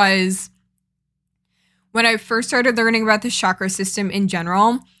 was when I first started learning about the chakra system in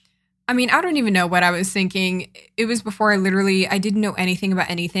general. I don't even know what I was thinking. It was before I didn't know anything about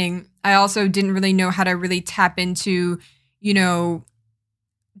anything. I also didn't really know how to really tap into,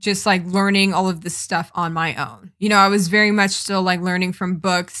 just like learning all of this stuff on my own. I was very much still like learning from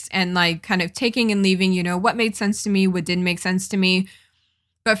books and like kind of taking and leaving, what made sense to me, what didn't make sense to me.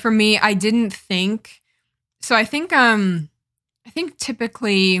 But for me, I didn't think. So I think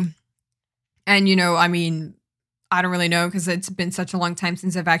typically, and I mean, I don't really know because it's been such a long time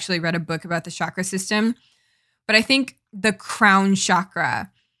since I've actually read a book about the chakra system. But I think the crown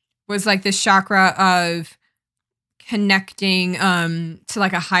chakra was like this chakra of connecting to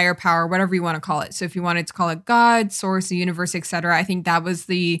like a higher power, whatever you want to call it. So if you wanted to call it God, source, the universe, etc., I think that was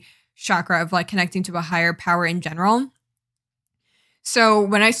the chakra of like connecting to a higher power in general. So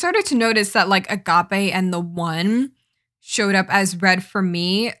when I started to notice that like agape and the one showed up as red for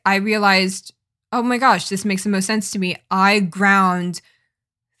me, I realized, oh my gosh, this makes the most sense to me. I ground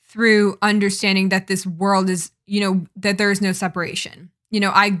through understanding that this world is, that there is no separation.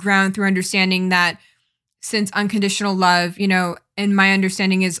 I ground through understanding that since unconditional love, and my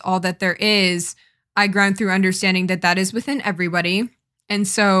understanding is all that there is, I ground through understanding that that is within everybody. And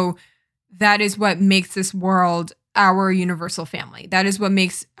so that is what makes this world our universal family. That is what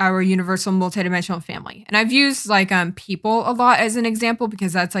makes our universal multidimensional family. And I've used like people a lot as an example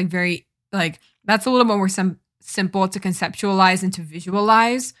because that's like very like that's a little bit more simple to conceptualize and to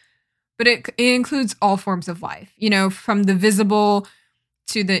visualize. But it includes all forms of life, from the visible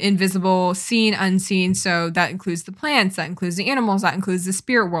to the invisible, seen, unseen. So that includes the plants, that includes the animals, that includes the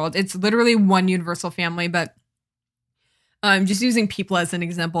spirit world. It's literally one universal family, but just using people as an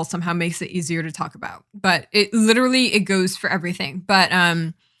example somehow makes it easier to talk about. But it goes for everything. But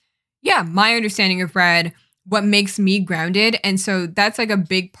yeah, my understanding of red, what makes me grounded. And so that's like a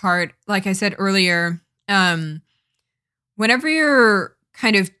big part, like I said earlier, whenever you're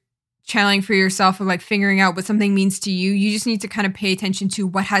kind of channeling for yourself or like figuring out what something means to you, you just need to kind of pay attention to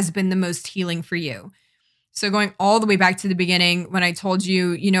what has been the most healing for you. So going all the way back to the beginning, when I told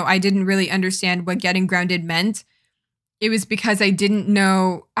you, I didn't really understand what getting grounded meant. It was because I didn't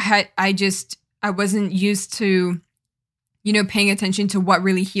know, I wasn't used to, paying attention to what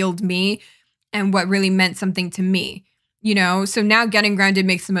really healed me and what really meant something to me, So now getting grounded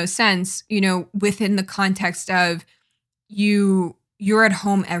makes the most sense, within the context of you're at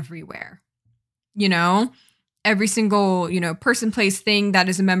home everywhere, every single, person, place, thing that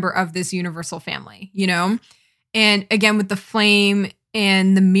is a member of this universal family, And again, with the flame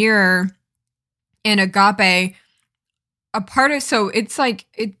and the mirror and agape, so it's like,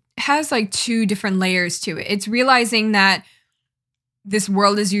 it has like two different layers to it. It's realizing that this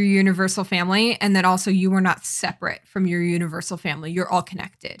world is your universal family and that also you are not separate from your universal family. You're all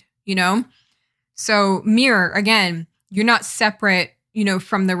connected, So mirror, again, you're not separate,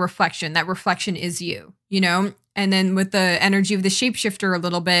 from the reflection. That reflection is you, And then with the energy of the shapeshifter a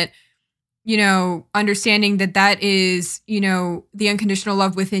little bit, understanding that is, the unconditional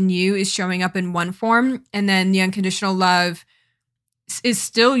love within you is showing up in one form. And then the unconditional love is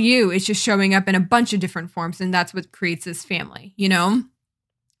still you. It's just showing up in a bunch of different forms. And that's what creates this family,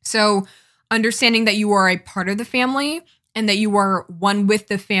 So understanding that you are a part of the family and that you are one with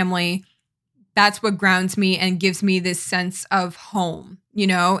the family, that's what grounds me and gives me this sense of home,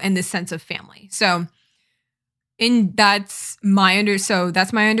 and this sense of family. So that's my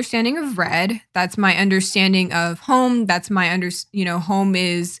understanding of red. That's my understanding of home. That's my home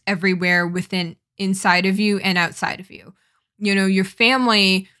is everywhere within, inside of you and outside of you. Your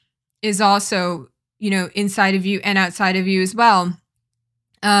family is also, inside of you and outside of you as well.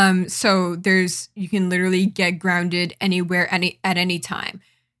 So you can literally get grounded anywhere, at any time.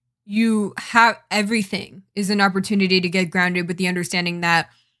 You have everything is an opportunity to get grounded with the understanding that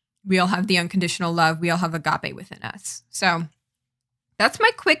we all have the unconditional love. We all have agape within us. So that's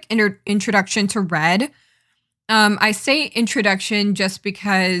my quick introduction to red. I say introduction just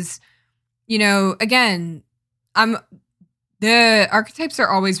because, again, the archetypes are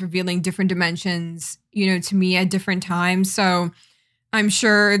always revealing different dimensions, to me at different times. So I'm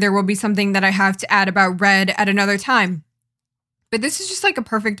sure there will be something that I have to add about red at another time. But this is just like a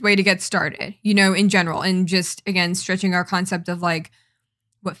perfect way to get started, in general. And just, again, stretching our concept of like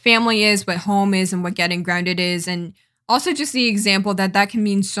what family is, what home is, and what getting grounded is. And also just the example that can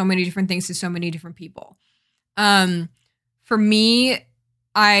mean so many different things to so many different people. For me,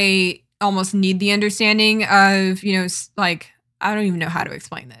 I almost need the understanding of, like, I don't even know how to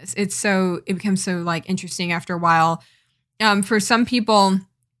explain this. It becomes so like interesting after a while. For some people,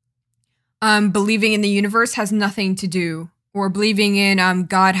 believing in the universe has nothing to do, or believing in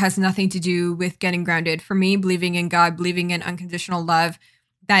God has nothing to do with getting grounded. For me, believing in God, believing in unconditional love,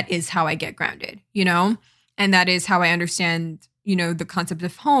 that is how I get grounded, and that is how I understand, the concept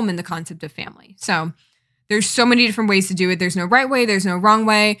of home and the concept of family. So there's so many different ways to do it. There's no right way. There's no wrong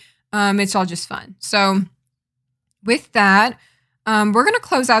way. It's all just fun. So with that, we're going to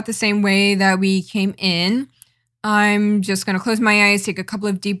close out the same way that we came in. I'm just going to close my eyes, take a couple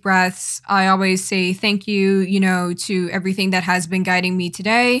of deep breaths. I always say thank you, to everything that has been guiding me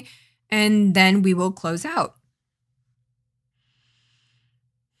today. And then we will close out.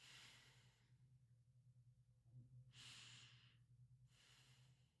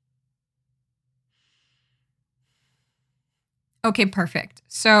 Okay, perfect.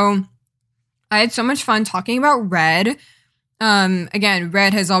 So I had so much fun talking about red. Again,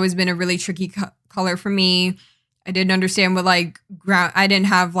 red has always been a really tricky color for me. I didn't understand what I didn't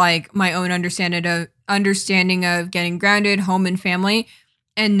have my own understanding of getting grounded, home and family.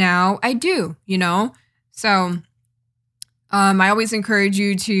 And now I do, So I always encourage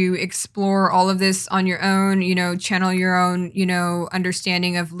you to explore all of this on your own, channel your own,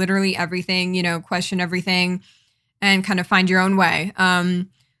 understanding of literally everything, question everything and kind of find your own way.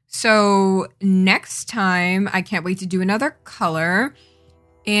 So next time, I can't wait to do another color.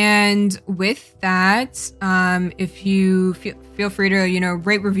 And with that, if you feel free to,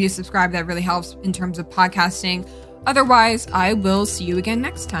 rate, review, subscribe. That really helps in terms of podcasting. Otherwise, I will see you again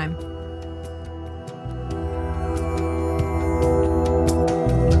next time.